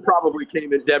want, this one probably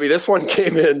came in, Debbie. This one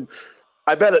came in,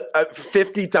 I bet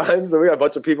 50 times. And we got a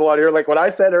bunch of people out here. Like when I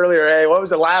said earlier, hey, what was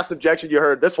the last objection you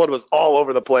heard? This one was all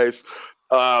over the place.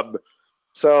 Um,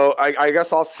 so I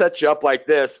guess I'll set you up like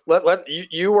this.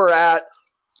 You were at,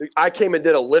 I came and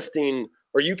did a listing,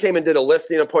 or you came and did a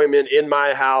listing appointment in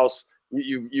my house.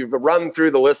 You've run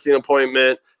through the listing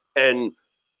appointment, and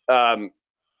um,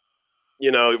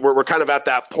 we're kind of at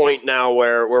that point now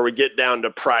where we get down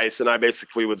to price, and I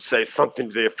basically would say something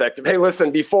to the effect of, hey,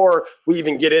 listen, before we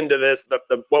even get into this,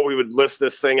 what we would list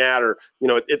this thing at, or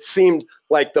it seemed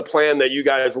like the plan that you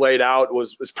guys laid out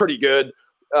was pretty good.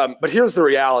 But here's the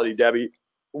reality, Debbie.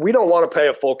 We don't want to pay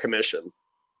a full commission.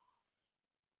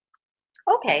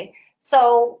 okay,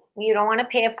 so you don't want to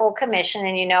pay a full commission.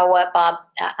 And you know what, Bob?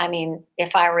 I mean,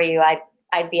 if I were you,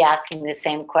 I'd be asking the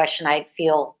same question. I'd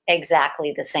feel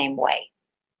exactly the same way.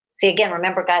 See, again,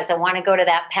 remember, guys, I want to go to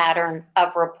that pattern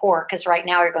of rapport because right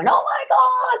now you're going, oh my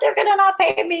God, they're going to not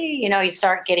pay me. You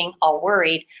start getting all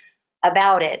worried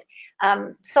about it.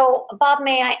 So, Bob,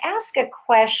 may I ask a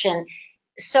question?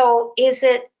 So, is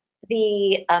it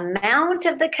the amount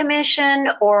of the commission,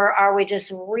 or are we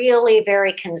just really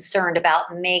very concerned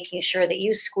about making sure that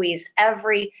you squeeze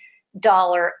every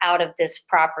dollar out of this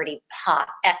property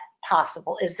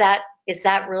possible? Is that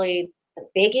really the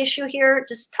big issue here?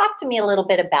 Just talk to me a little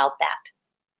bit about that.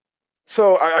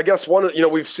 So I guess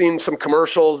we've seen some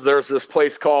commercials. There's this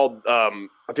place called, I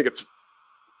think it's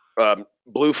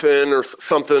Bluefin or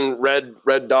something,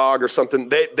 Red Dog or something.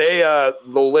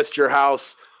 They'll list your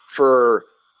house for,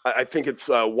 I think it's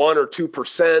 1 or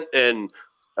 2%, and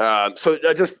so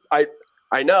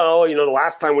I know the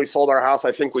last time we sold our house,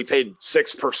 I think we paid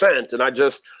 6%, and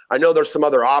I know there's some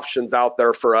other options out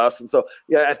there for us, and so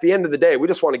yeah, at the end of the day, we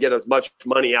just want to get as much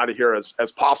money out of here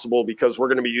as possible because we're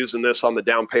going to be using this on the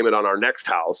down payment on our next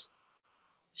house.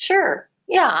 Sure.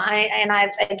 Yeah.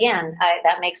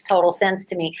 That makes total sense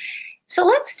to me. So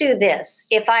let's do this.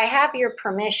 If I have your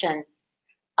permission,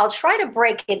 I'll try to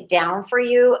break it down for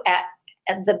you at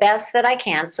the best that I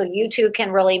can so you two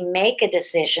can really make a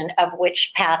decision of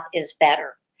which path is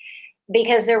better.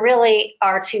 Because there really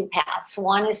are two paths.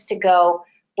 One is to go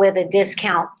with a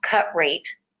discount cut rate.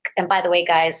 And by the way,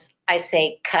 guys, I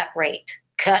say cut rate,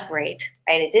 right?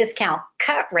 A discount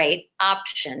cut rate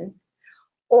option,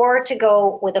 or to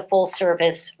go with a full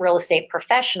service real estate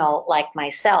professional like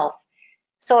myself.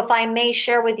 So if I may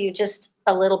share with you just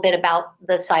a little bit about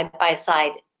the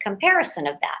side-by-side comparison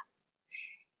of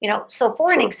that. So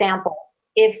for an example,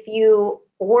 if you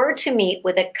were to meet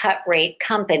with a cut rate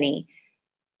company,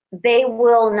 they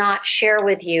will not share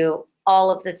with you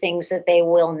all of the things that they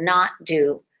will not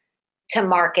do to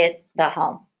market the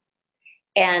home.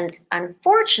 And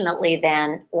unfortunately,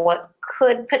 then what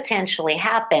could potentially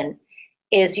happen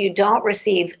is you don't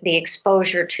receive the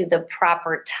exposure to the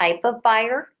proper type of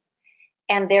buyer,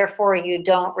 and therefore you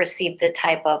don't receive the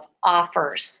type of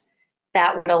offers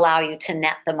that would allow you to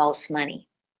net the most money.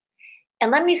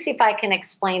 And let me see if I can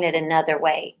explain it another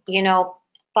way.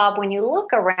 Bob, when you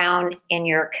look around in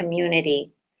your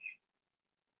community,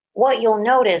 what you'll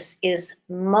notice is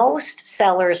most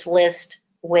sellers list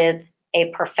with a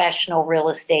professional real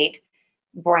estate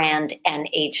brand and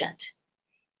agent.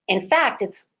 In fact,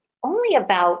 it's only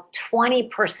about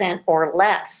 20% or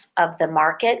less of the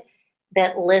market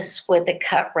that lists with a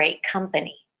cut rate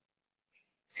company.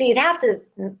 So you'd have to,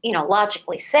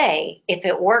 logically say, if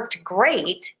it worked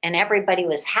great and everybody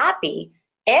was happy,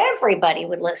 everybody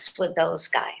would list with those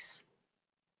guys.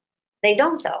 They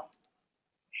don't, though.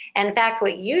 And in fact,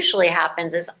 what usually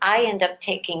happens is I end up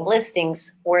taking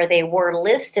listings where they were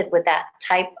listed with that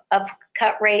type of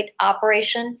cut rate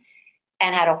operation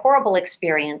and had a horrible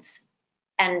experience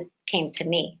and came to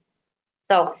me.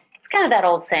 So it's kind of that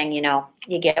old saying,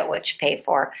 you get what you pay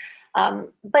for.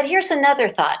 But here's another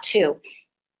thought, too.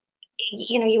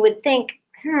 You would think,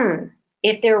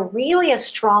 if they're really a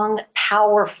strong,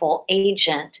 powerful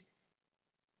agent,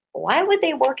 why would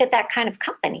they work at that kind of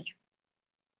company?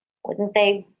 Wouldn't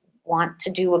they want to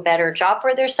do a better job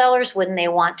for their sellers? Wouldn't they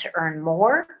want to earn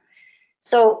more?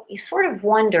 So you sort of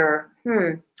wonder,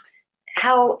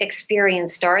 how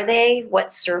experienced are they?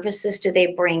 What services do they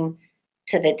bring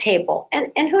to the table?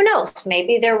 And who knows,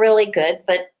 maybe they're really good,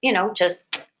 but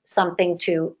just something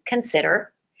to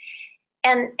consider.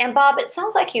 And Bob, it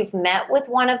sounds like you've met with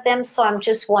one of them, so I'm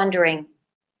just wondering,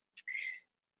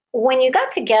 when you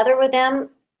got together with them,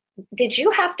 did you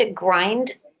have to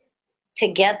grind to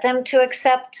get them to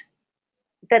accept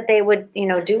that they would,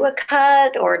 do a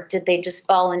cut, or did they just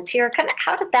volunteer?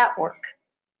 How did that work?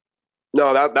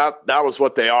 No, that was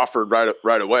what they offered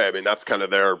right away. I mean, that's kind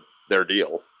of their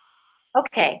deal.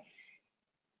 Okay.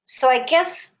 So I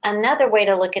guess another way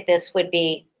to look at this would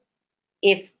be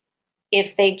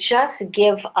if they just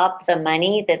give up the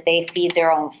money that they feed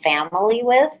their own family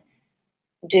with,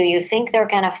 do you think they're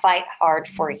going to fight hard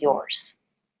for yours?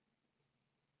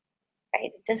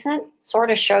 Right? Doesn't it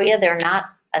sort of show you they're not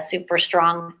a super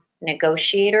strong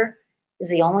negotiator? Is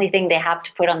the only thing they have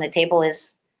to put on the table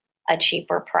is a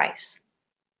cheaper price.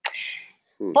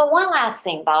 But one last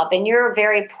thing, Bob, and you're a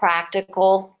very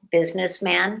practical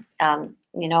businessman.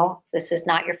 This is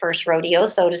not your first rodeo,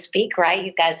 so to speak, right?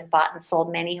 You guys have bought and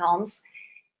sold many homes.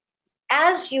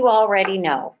 As you already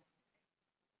know,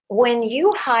 when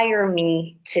you hire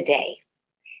me today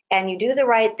and you do the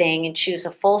right thing and choose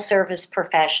a full service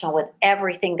professional with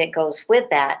everything that goes with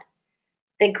that,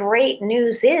 the great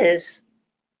news is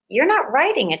you're not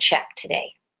writing a check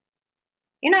today.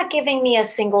 You're not giving me a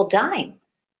single dime.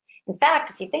 In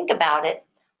fact, if you think about it,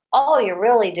 all you're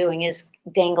really doing is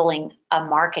dangling a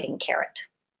marketing carrot.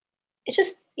 It's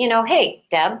just, hey,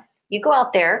 Deb, you go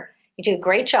out there, you do a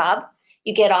great job,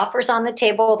 you get offers on the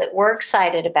table that we're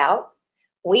excited about.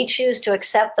 We choose to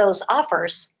accept those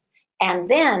offers, and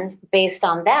then based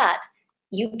on that,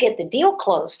 you get the deal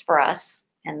closed for us,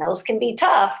 and those can be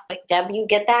tough, but Deb, you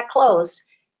get that closed,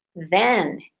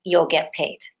 then you'll get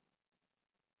paid.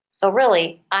 So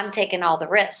really, I'm taking all the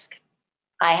risk.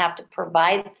 I have to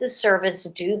provide the service,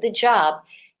 do the job.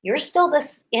 You're still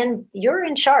you're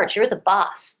in charge, you're the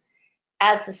boss.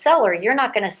 As the seller, you're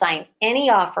not going to sign any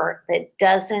offer that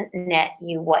doesn't net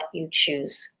you what you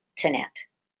choose to net.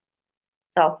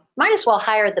 So might as well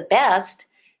hire the best,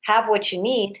 have what you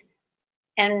need,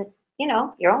 and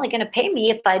you're only going to pay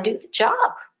me if I do the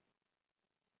job.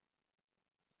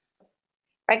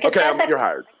 Right? Okay, you're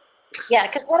hired. Yeah,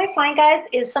 because what I find, guys,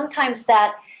 is sometimes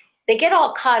that they get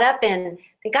all caught up in,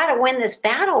 they got to win this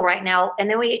battle right now, and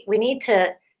then we need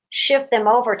to shift them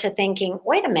over to thinking,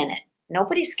 wait a minute,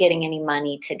 nobody's getting any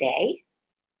money today.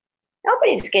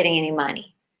 Nobody's getting any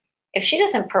money. If she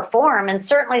doesn't perform, and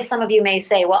certainly some of you may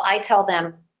say, well, I tell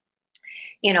them,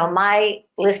 my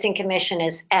listing commission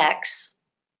is X,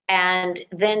 and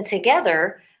then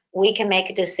together we can make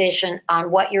a decision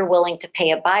on what you're willing to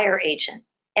pay a buyer agent.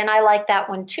 And I like that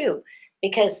one too,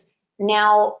 because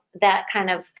now that kind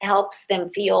of helps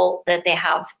them feel that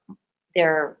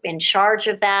they're in charge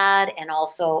of that, and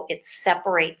also it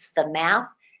separates the math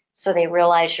so they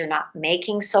realize you're not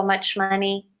making so much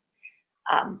money.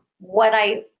 what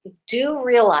I do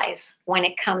realize when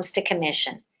it comes to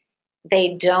commission,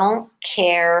 they don't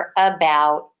care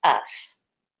about us.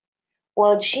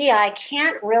 Well, gee, I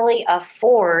can't really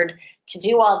afford to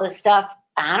do all this stuff.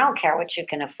 I don't care what you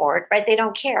can afford, right? They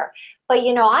don't care. But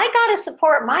you know, I got to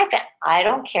support my family. I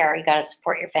don't care. You got to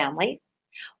support your family.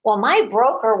 Well, my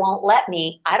broker won't let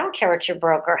me. I don't care what your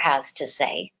broker has to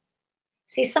say.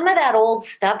 See, some of that old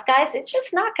stuff, guys, it's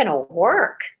just not going to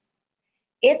work.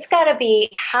 It's got to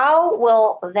be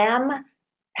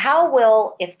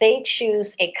if they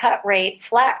choose a cut rate,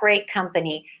 flat rate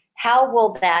company, how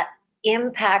will that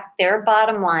impact their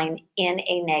bottom line in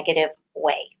a negative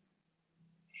way?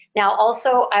 Now,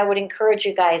 also, I would encourage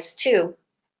you guys to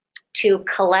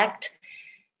collect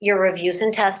your reviews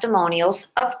and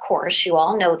testimonials. Of course, you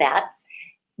all know that.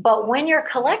 But when you're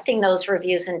collecting those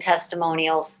reviews and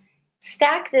testimonials,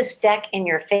 stack this deck in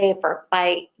your favor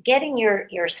by getting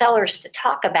your sellers to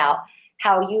talk about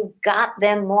how you got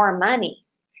them more money,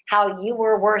 how you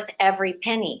were worth every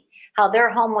penny, how their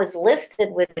home was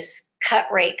listed with this cut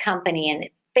rate company and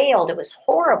it failed. It was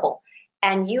horrible.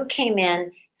 And you came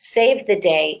in, saved the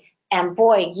day, and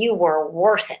boy, you were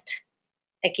worth it.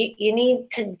 Like you need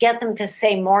to get them to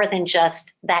say more than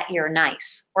just that you're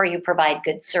nice or you provide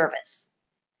good service.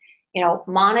 You know,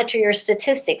 monitor your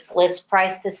statistics, list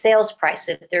price to sales price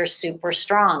if they're super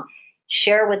strong.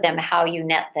 Share with them how you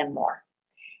net them more.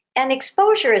 And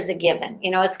exposure is a given.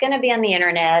 You know, it's going to be on the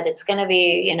internet. It's going to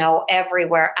be, you know,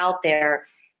 everywhere out there.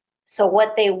 So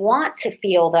what they want to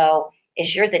feel, though,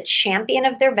 is you're the champion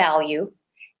of their value,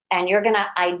 and you're going to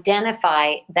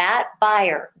identify that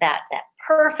buyer, that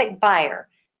perfect buyer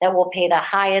that will pay the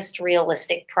highest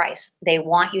realistic price. They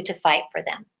want you to fight for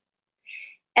them.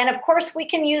 And of course, we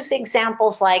can use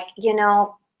examples like, you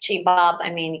know, gee, Bob,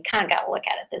 I mean, you kind of got to look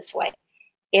at it this way.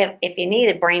 If you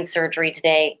needed brain surgery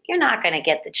today, you're not going to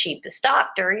get the cheapest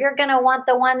doctor. You're going to want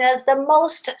the one that has the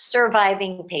most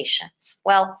surviving patients.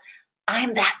 Well,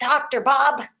 I'm that doctor,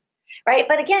 Bob, right?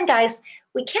 But again, guys,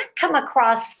 we can't come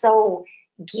across so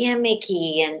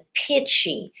gimmicky and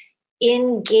pitchy.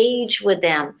 Engage with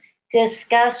them,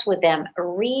 discuss with them,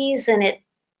 reason it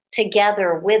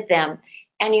together with them.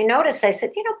 And you notice I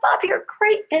said, you know, Bob, you're a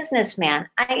great businessman.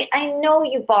 I know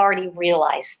you've already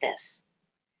realized this.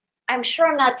 I'm sure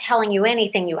I'm not telling you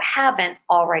anything you haven't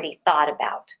already thought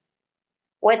about.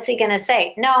 What's he going to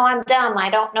say? No, I'm dumb. I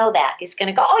don't know that. He's going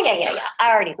to go, oh, yeah.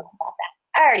 I already thought about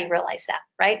that. I already realized that,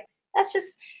 right? That's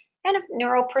just kind of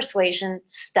neuropersuasion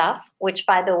stuff, which,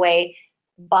 by the way,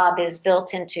 Bob is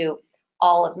built into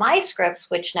all of my scripts,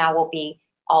 which now will be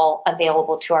all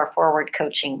available to our forward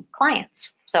coaching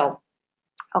clients. So,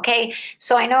 okay,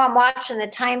 so I know I'm watching the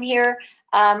time here.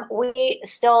 We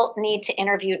still need to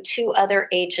interview 2 other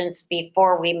agents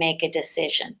before we make a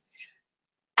decision.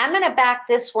 I'm going to back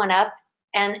this one up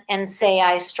and say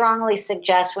I strongly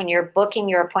suggest when you're booking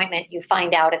your appointment, you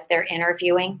find out if they're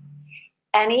interviewing.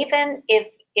 And even if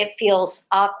it feels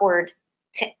awkward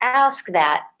to ask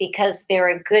that because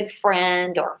they're a good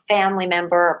friend or family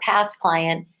member or past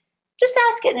client, just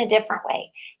ask it in a different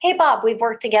way. Hey, Bob, we've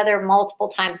worked together multiple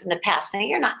times in the past. Now,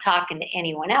 you're not talking to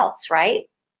anyone else, right?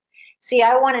 See,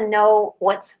 I want to know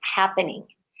what's happening,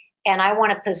 and I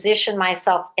want to position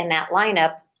myself in that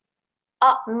lineup.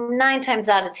 9 times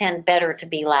out of 10, better to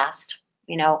be last.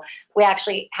 You know, we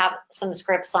actually have some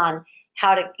scripts on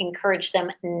how to encourage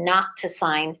them not to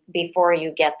sign before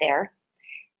you get there.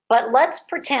 But let's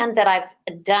pretend that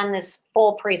I've done this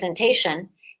full presentation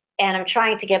and I'm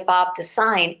trying to get Bob to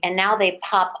sign, and now they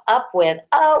pop up with,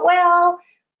 oh, well,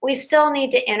 we still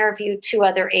need to interview 2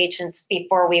 other agents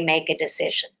before we make a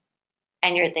decision.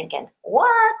 And you're thinking,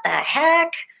 what the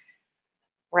heck?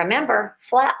 Remember,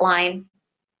 flatline.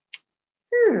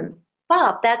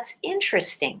 Bob, that's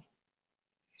interesting.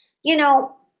 You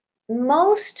know,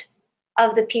 most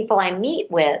of the people I meet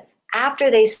with,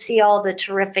 after they see all the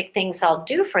terrific things I'll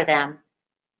do for them,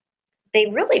 they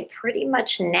really pretty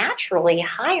much naturally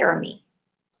hire me.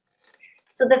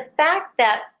 So the fact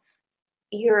that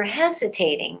you're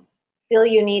hesitating, feel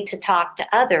you need to talk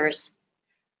to others,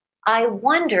 I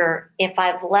wonder if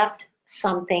I've left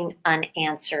something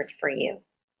unanswered for you.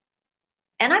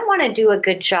 And I want to do a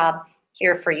good job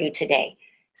here for you today.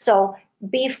 So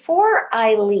before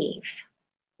I leave,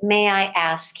 may I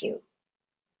ask you,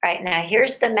 right now,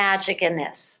 here's the magic in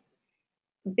this.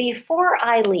 Before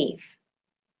I leave,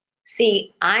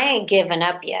 see, I ain't given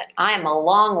up yet. I'm a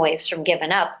long ways from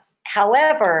giving up.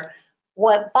 However,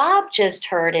 what Bob just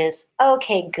heard is,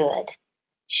 okay, good.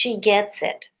 She gets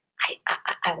it.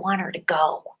 I want her to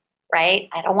go, right?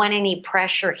 I don't want any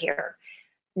pressure here.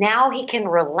 Now he can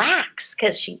relax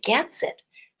because she gets it.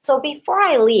 So before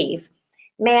I leave,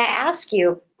 may I ask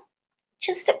you,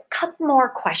 just a couple more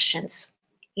questions.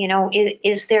 You know,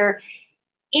 is there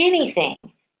anything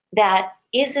that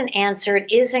isn't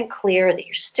answered, isn't clear, that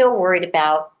you're still worried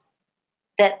about,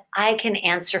 that I can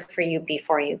answer for you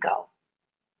before you go?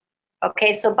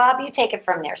 Okay, so Bob, you take it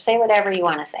from there. Say whatever you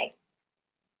want to say.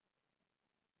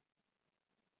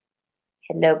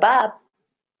 Hello, Bob.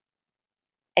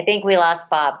 I think we lost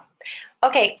Bob.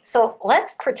 Okay, so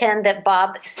let's pretend that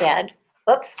Bob said,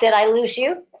 oops, did I lose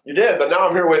you? You did, but now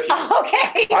I'm here with you.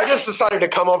 Okay. I just decided to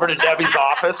come over to Debbie's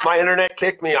office. My internet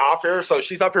kicked me off here, so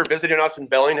she's up here visiting us in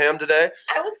Bellingham today.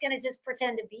 I was going to just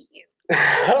pretend to be you.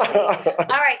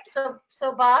 All right,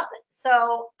 so Bob,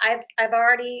 so I've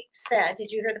already said,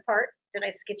 did you hear the part? Did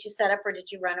I get you set up, or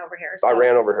did you run over here? I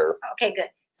ran over here. Okay, good.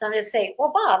 So I'm going to say,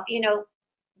 well, Bob, you know,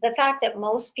 the fact that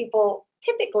most people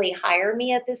typically hire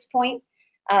me at this point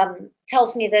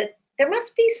tells me that there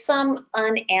must be some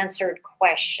unanswered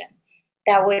question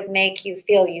that would make you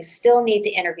feel you still need to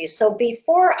interview. So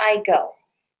before I go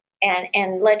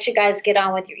and let you guys get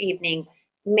on with your evening,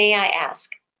 may I ask,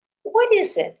 what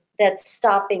is it that's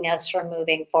stopping us from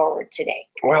moving forward today?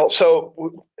 Well,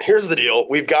 so here's the deal.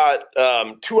 We've got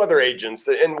two other agents,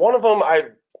 and one of them,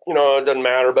 it doesn't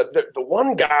matter, but the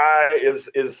one guy is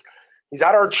he's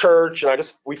at our church,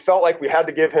 and we felt like we had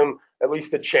to give him at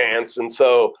least a chance, and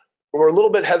so we're a little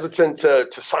bit hesitant to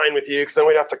sign with you, because then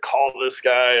we'd have to call this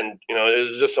guy, and it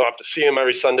was just, I'll have to see him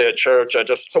every Sunday at church.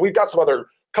 So we've got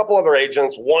couple other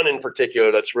agents, one in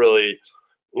particular that's really,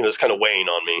 is kind of weighing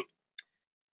on me.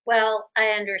 Well,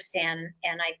 I understand,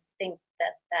 and I think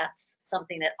that that's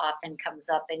something that often comes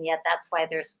up, and yet that's why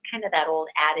there's kind of that old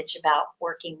adage about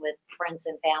working with friends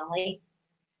and family.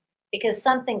 Because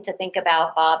something to think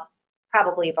about, Bob,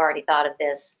 probably you've already thought of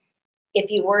this. If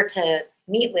you were to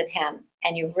meet with him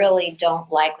and you really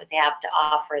don't like what they have to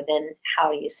offer, then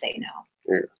how do you say no?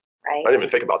 Yeah. Right? I didn't even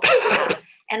think about that. Yeah.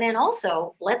 And then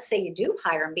also, let's say you do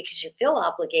hire him because you feel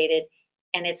obligated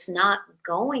and it's not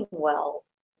going well.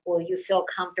 Will you feel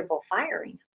comfortable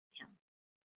firing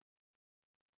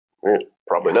him?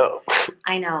 Probably no.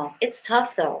 I know. It's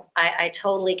tough, though. I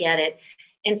totally get it.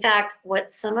 In fact,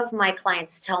 what some of my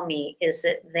clients tell me is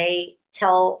that they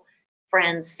tell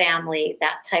friends, family,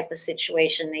 that type of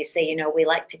situation, they say, we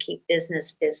like to keep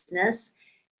business business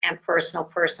and personal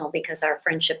personal, because our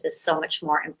friendship is so much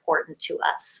more important to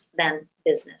us than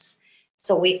business.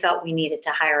 So we felt we needed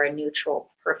to hire a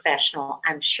neutral professional.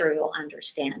 I'm sure you'll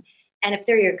understand. And if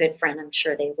they're your good friend, I'm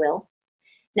sure they will.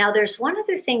 Now, there's one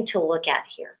other thing to look at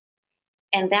here,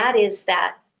 and that is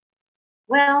that,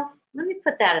 well, let me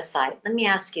put that aside. Let me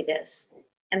ask you this,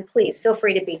 and please feel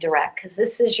free to be direct, because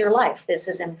this is your life. This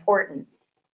is important.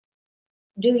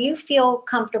 Do you feel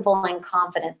comfortable and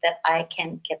confident that I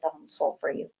can get the home sold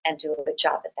for you and do a good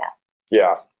job at that?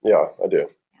 Yeah, I do.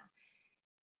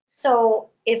 So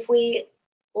if we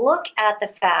look at the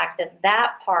fact that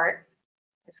that part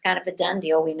is kind of a done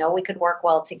deal, we know we could work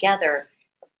well together.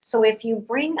 So if you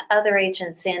bring other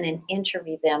agents in and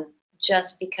interview them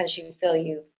just because you feel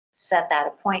you've set that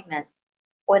appointment,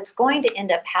 what's going to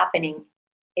end up happening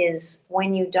is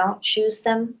when you don't choose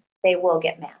them, they will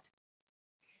get mad.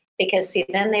 Because see,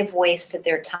 then they've wasted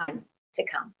their time to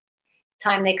come.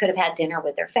 Time they could have had dinner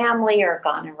with their family or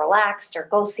gone and relaxed or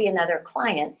go see another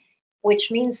client, which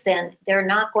means then they're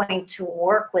not going to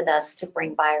work with us to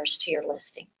bring buyers to your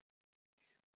listing.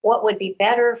 What would be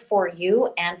better for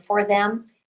you and for them,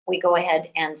 we go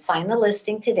ahead and sign the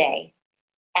listing today.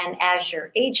 And as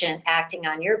your agent acting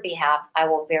on your behalf, I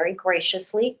will very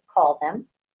graciously call them,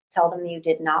 tell them you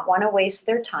did not want to waste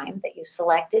their time, that you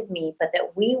selected me, but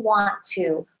that we want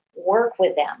to work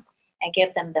with them and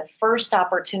give them the first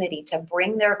opportunity to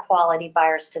bring their quality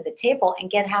buyers to the table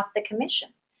and get half the commission.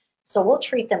 So we'll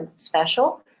treat them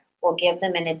special. We'll give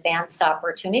them an advanced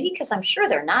opportunity, because I'm sure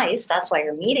they're nice. That's why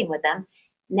you're meeting with them.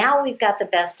 Now we've got the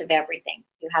best of everything.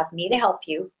 You have me to help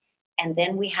you, and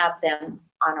then we have them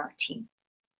on our team,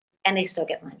 and they still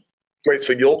get money. Wait,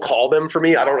 so you'll call them for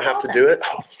me? I don't have to do it?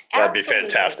 Oh, that'd be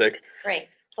fantastic. Great.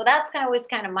 So that's always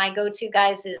kind of my go-to,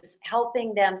 guys, is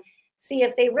helping them see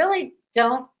if they really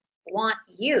don't want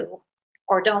you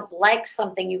or don't like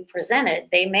something you presented.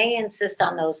 They may insist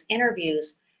on those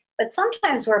interviews, but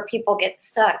sometimes where people get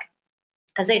stuck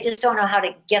because they just don't know how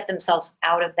to get themselves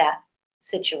out of that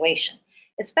situation,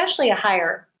 especially a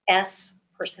higher S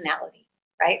personality,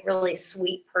 right? Really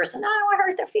sweet person. I don't want to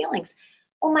hurt their feelings.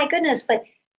 Oh my goodness, but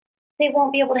they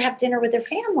won't be able to have dinner with their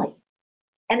family,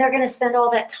 and they're going to spend all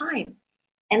that time.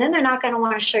 And then they're not going to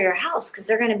want to show your house because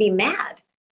they're going to be mad.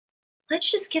 Let's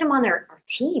just get them on our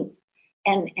team.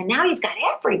 And now you've got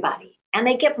everybody, and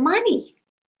they get money.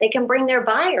 They can bring their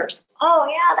buyers. Oh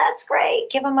yeah, that's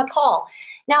great. Give them a call.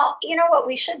 Now, you know what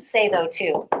we should say though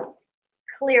too,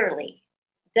 clearly,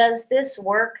 does this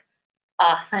work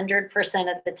 100%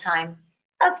 of the time?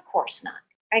 Of course not,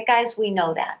 right guys? We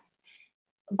know that.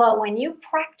 But when you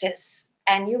practice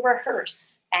and you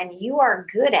rehearse and you are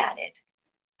good at it,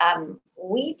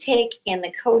 we take in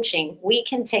the coaching, we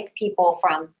can take people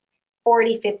from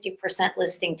 40–50%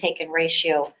 listing taken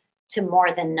ratio to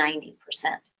more than 90%.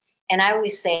 And I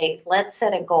always say, let's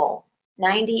set a goal,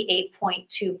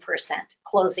 98.2%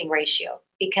 closing ratio,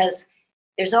 because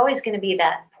there's always going to be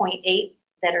that 0.8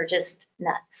 that are just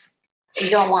nuts. You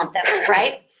don't want them,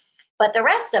 right? But the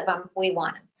rest of them, we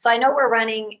want them. So I know we're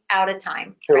running out of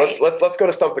time. Here, right? let's go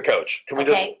to Stump the Coach. Can we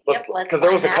Okay, just, let's because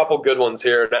there was a find that. couple good ones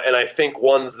here, and I think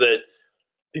ones that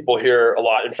people hear a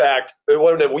lot. In fact,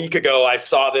 a week ago, I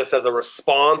saw this as a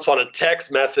response on a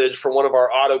text message from one of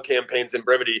our auto campaigns in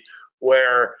Brivity,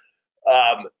 where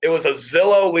it was a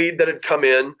Zillow lead that had come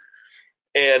in,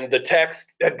 and the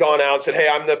text had gone out and said, hey,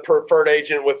 I'm the preferred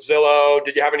agent with Zillow.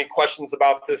 Did you have any questions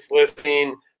about this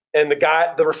listing? And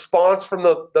the response from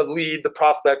the lead, the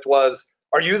prospect was,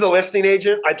 are you the listing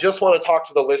agent? I just want to talk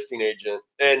to the listing agent.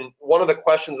 And one of the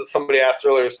questions that somebody asked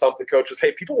earlier, Stump the Coach, was,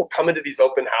 hey, people will come into these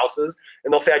open houses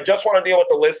and they'll say, I just want to deal with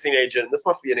the listing agent. And this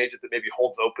must be an agent that maybe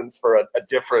holds opens for a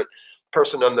different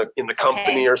person in the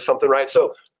company or something, right?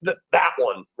 So that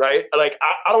one, right? Like,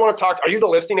 I don't want to talk. Are you the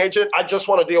listing agent? I just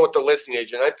want to deal with the listing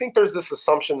agent. I think there's this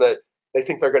assumption that they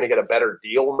think they're going to get a better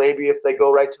deal maybe if they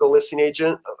go right to the listing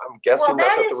agent. I'm guessing well,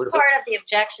 that's that at the is root of part of the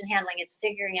objection handling. It's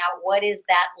figuring out what is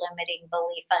that limiting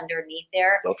belief underneath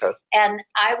there. Okay. And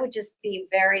I would just be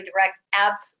very direct.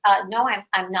 No,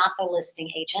 I'm not the listing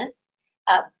agent.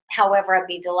 However, I'd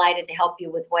be delighted to help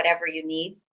you with whatever you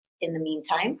need in the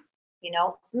meantime. You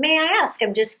know, may I ask,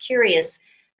 I'm just curious,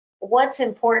 what's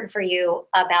important for you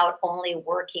about only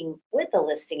working with a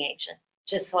listing agent,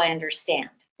 just so I understand?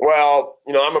 Well,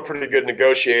 I'm a pretty good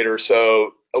negotiator,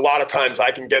 so a lot of times I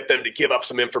can get them to give up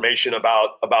some information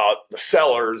about the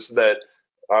sellers that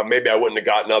maybe I wouldn't have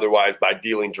gotten otherwise by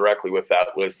dealing directly with that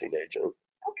listing agent.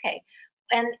 Okay.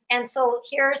 And so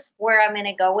here's where I'm going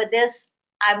to go with this.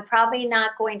 I'm probably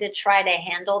not going to try to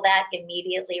handle that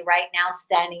immediately right now,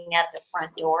 standing at the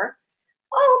front door.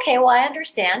 Oh, okay, well, I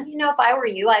understand. If I were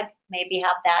you, I'd maybe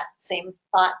have that same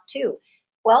thought too.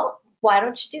 Well, why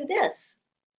don't you do this?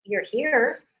 You're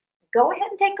here. Go ahead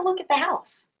and take a look at the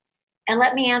house and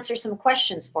let me answer some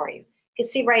questions for you.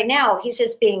 Because see, right now, he's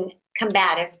just being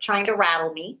combative, trying to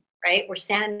rattle me, right? We're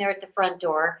standing there at the front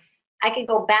door. I could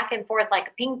go back and forth like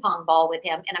a ping pong ball with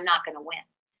him, and I'm not going to win.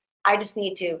 I just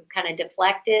need to kind of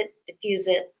deflect it, diffuse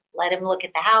it, let him look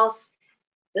at the house,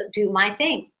 do my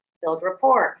thing, build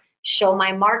rapport, show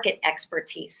my market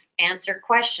expertise, answer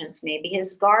questions. Maybe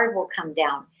his guard will come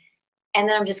down, and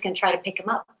then I'm just going to try to pick him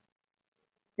up.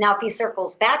 Now, if he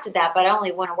circles back to that, but I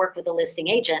only want to work with a listing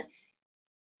agent,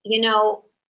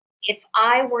 if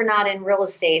I were not in real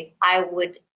estate, I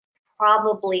would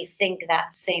probably think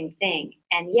that same thing.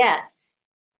 And yet,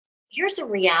 here's a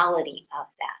reality of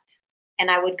that.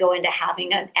 And I would go into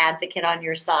having an advocate on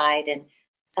your side and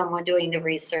someone doing the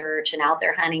research and out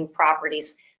there hunting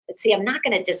properties. But see, I'm not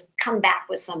going to just come back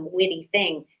with some witty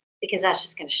thing, because that's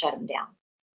just going to shut them down,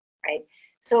 right?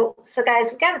 So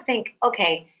guys, we got to think,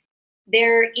 okay,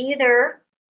 they're either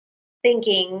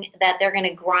thinking that they're going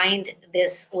to grind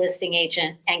this listing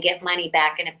agent and get money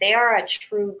back. And if they are a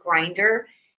true grinder,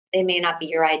 they may not be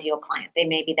your ideal client. They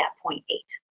may be that 0.8,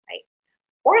 right?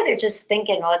 Or they're just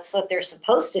thinking, well, that's what they're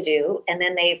supposed to do. And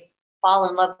then they fall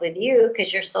in love with you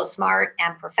because you're so smart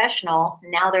and professional.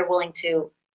 Now they're willing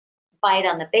to bite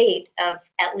on the bait of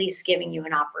at least giving you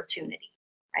an opportunity,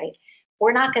 right?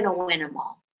 We're not going to win them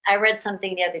all. I read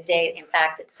something the other day, in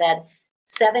fact, that said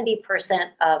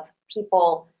 70% of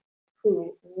people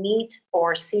who meet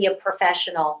or see a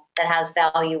professional that has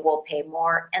value will pay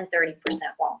more, and 30%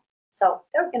 won't. So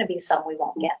there are going to be some we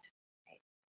won't get. Right?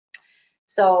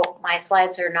 So my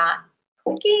slides are not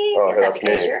clicking. Oh, Is that that's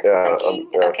because me. you're clicking?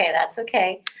 Yeah. Okay, that's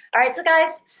okay. All right, so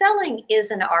guys, selling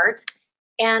is an art,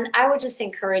 and I would just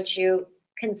encourage you,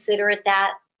 consider it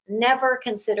that. Never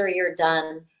consider you're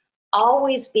done.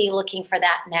 Always be looking for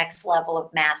that next level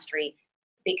of mastery,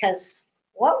 because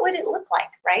what would it look like,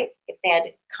 right, if they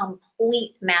had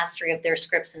complete mastery of their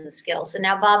scripts and skills? And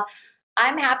now, Bob,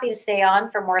 I'm happy to stay on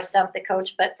for more Stump the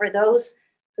Coach, but for those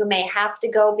who may have to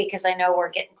go, because I know we're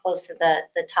getting close to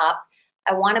the top,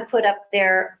 I want to put up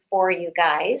there for you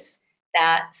guys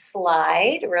that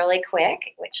slide really quick,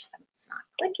 which it's not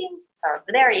clicking. Sorry,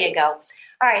 there you go.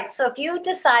 All right, so if you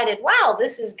decided, wow,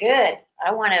 this is good,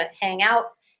 I want to hang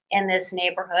out in this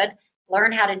neighborhood,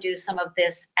 learn how to do some of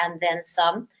this and then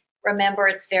some, Remember,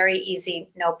 it's very easy,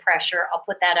 no pressure. I'll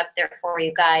put that up there for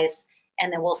you guys,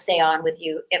 and then we'll stay on with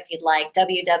you if you'd like.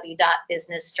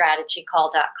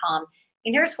 www.businessstrategycall.com.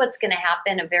 And here's what's going to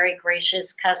happen. A very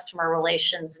gracious customer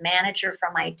relations manager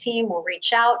from my team will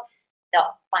reach out.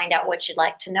 They'll find out what you'd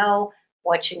like to know,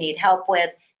 what you need help with,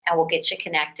 and we'll get you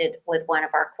connected with one of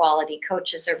our quality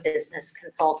coaches or business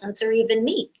consultants, or even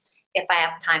me if I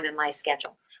have time in my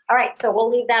schedule. All right, so we'll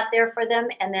leave that there for them,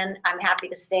 and then I'm happy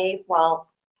to stay while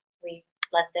we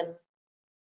let them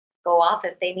go off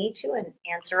if they need to and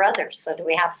answer others. So do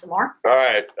we have some more? All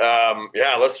right.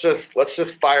 Yeah, let's just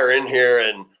fire in here.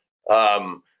 And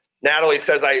Natalie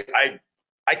says, I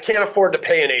can't afford to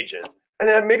pay an agent. And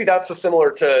then maybe that's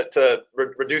similar to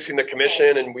reducing the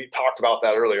commission. And we talked about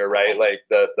that earlier, right? Like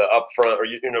the upfront, or,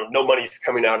 no money's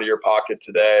coming out of your pocket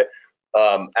today.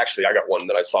 Actually, I got one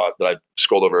that I saw that I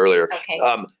scrolled over earlier. Okay.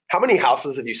 How many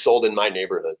houses have you sold in my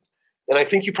neighborhood? And I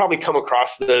think you probably come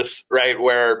across this, right,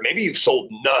 where maybe you've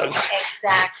sold none.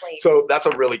 Exactly. So that's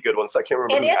a really good one. So I can't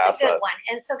remember who asked that. It is a good one.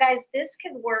 And so, guys, this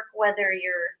could work whether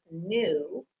you're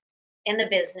new in the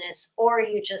business or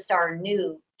you just are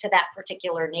new to that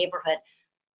particular neighborhood.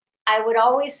 I would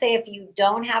always say if you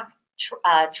don't have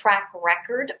track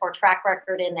record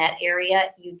in that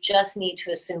area, you just need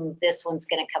to assume this one's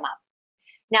going to come up.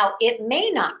 Now, it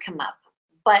may not come up,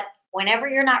 but whenever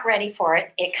you're not ready for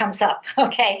it, it comes up,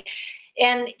 okay?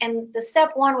 And the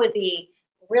step one would be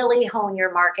really hone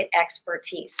your market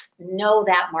expertise. Know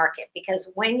that market, because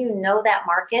when you know that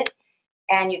market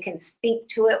and you can speak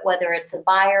to it, whether it's a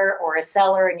buyer or a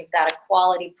seller, and you've got a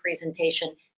quality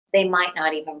presentation, they might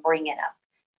not even bring it up.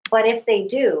 But if they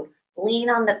do, lean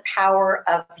on the power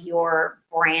of your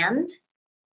brand,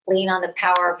 lean on the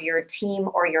power of your team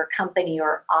or your company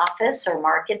or office or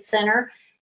market center.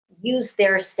 Use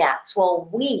their stats. Well,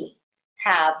 we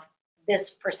have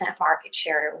this % market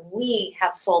share. We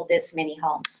have sold this many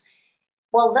homes.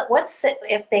 Well, what's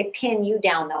if they pin you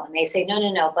down though, and they say,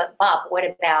 no, but Bob, what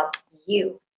about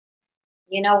you?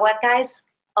 You know what, guys?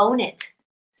 Own it.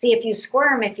 See, if you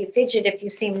squirm, if you fidget, if you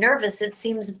seem nervous, it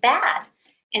seems bad.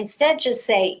 Instead, just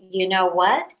say, you know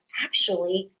what?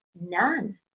 Actually,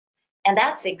 none. And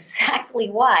that's exactly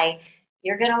why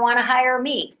you're going to want to hire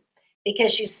me.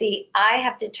 Because you see, I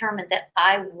have determined that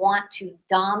I want to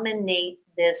dominate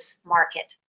this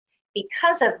market.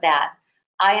 Because of that,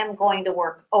 I am going to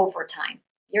work overtime.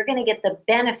 You're going to get the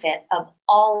benefit of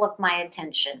all of my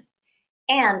attention.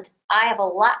 And I have a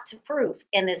lot to prove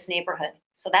in this neighborhood.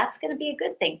 So that's going to be a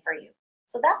good thing for you.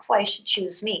 So that's why you should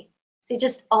choose me. See,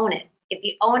 just own it. If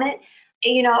you own it,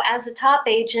 as a top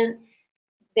agent,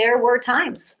 there were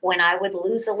times when I would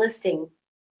lose a listing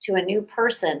to a new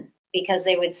person because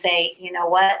they would say, you know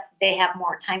what, they have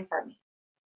more time for me,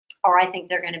 or I think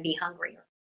they're going to be hungrier.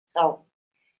 So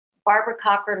Barbara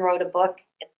Cochran wrote a book,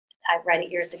 I read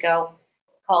it years ago,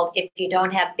 called If You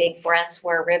Don't Have Big Breasts,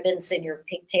 Wear Ribbons in Your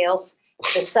Pigtails.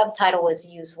 The subtitle was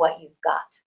Use What You've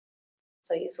Got.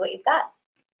 So use what you've got.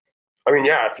 I mean,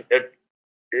 yeah,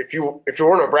 if you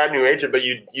weren't a brand new agent, but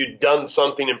you'd done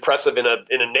something impressive in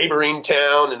a neighboring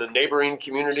town, in a neighboring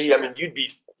community, sure. I mean, you'd be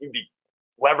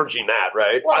leveraging that,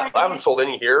 right? Well, I haven't sold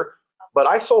any here, but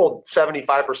I sold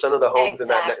 75% of the homes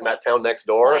exactly. in that town next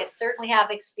door. So I certainly have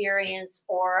experience,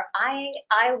 or I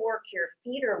work your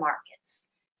feeder markets.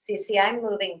 So you see, I'm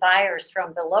moving buyers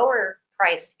from the lower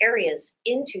priced areas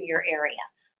into your area.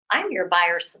 I'm your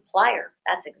buyer supplier.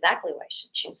 That's exactly why you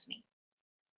should choose me.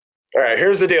 All right,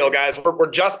 here's the deal, guys.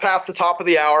 We're just past the top of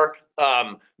the hour.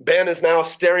 Ben is now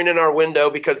staring in our window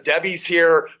because Debbie's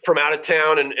here from out of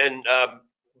town and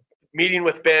meeting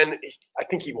with Ben. I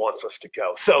think he wants us to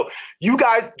go. So you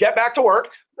guys get back to work.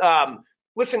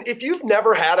 Listen, if you've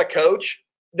never had a coach,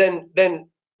 then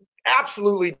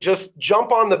absolutely just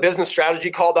jump on the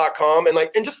businessstrategycall.com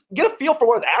and just get a feel for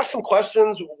what. Ask some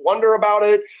questions, wonder about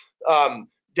it.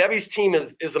 Debbie's team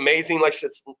is amazing. Like she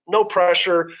said, no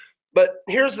pressure. But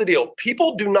here's the deal.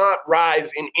 People do not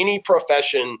rise in any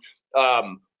profession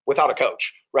without a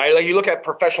coach, right? Like you look at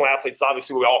professional athletes,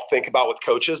 obviously we all think about with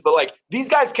coaches, but like these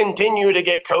guys continue to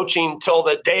get coaching till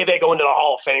the day they go into the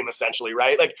Hall of Fame, essentially,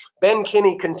 right? Like Ben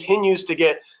Kinney continues to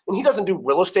get, and he doesn't do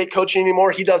real estate coaching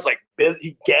anymore. He does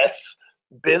he gets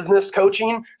business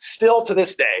coaching still to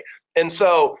this day. And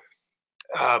so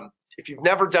if you've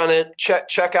never done it,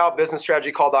 check out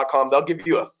businessstrategycall.com. They'll give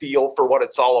you a feel for what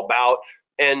it's all about.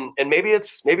 And maybe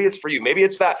it's for you. Maybe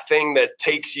it's that thing that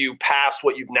takes you past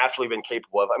what you've naturally been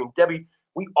capable of. I mean, Debbie,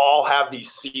 we all have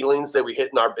these ceilings that we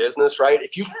hit in our business, right?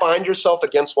 If you find yourself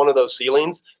against one of those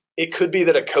ceilings, it could be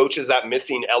that a coach is that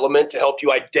missing element to help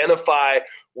you identify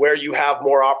where you have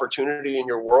more opportunity in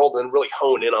your world and really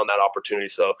hone in on that opportunity.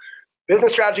 So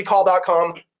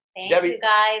businessstrategycall.com. Thank Debbie, you,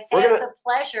 guys. It's a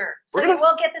pleasure. So you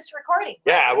will get this recording.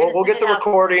 Right? Yeah, we'll get the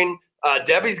recording.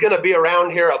 Debbie's going to be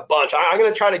around here a bunch. I'm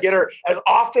going to try to get her as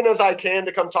often as I can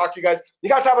to come talk to you guys. You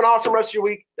guys have an awesome rest of your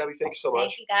week. Debbie, thank you so much.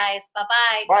 Thank you, guys.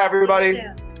 Bye-bye. Bye, everybody.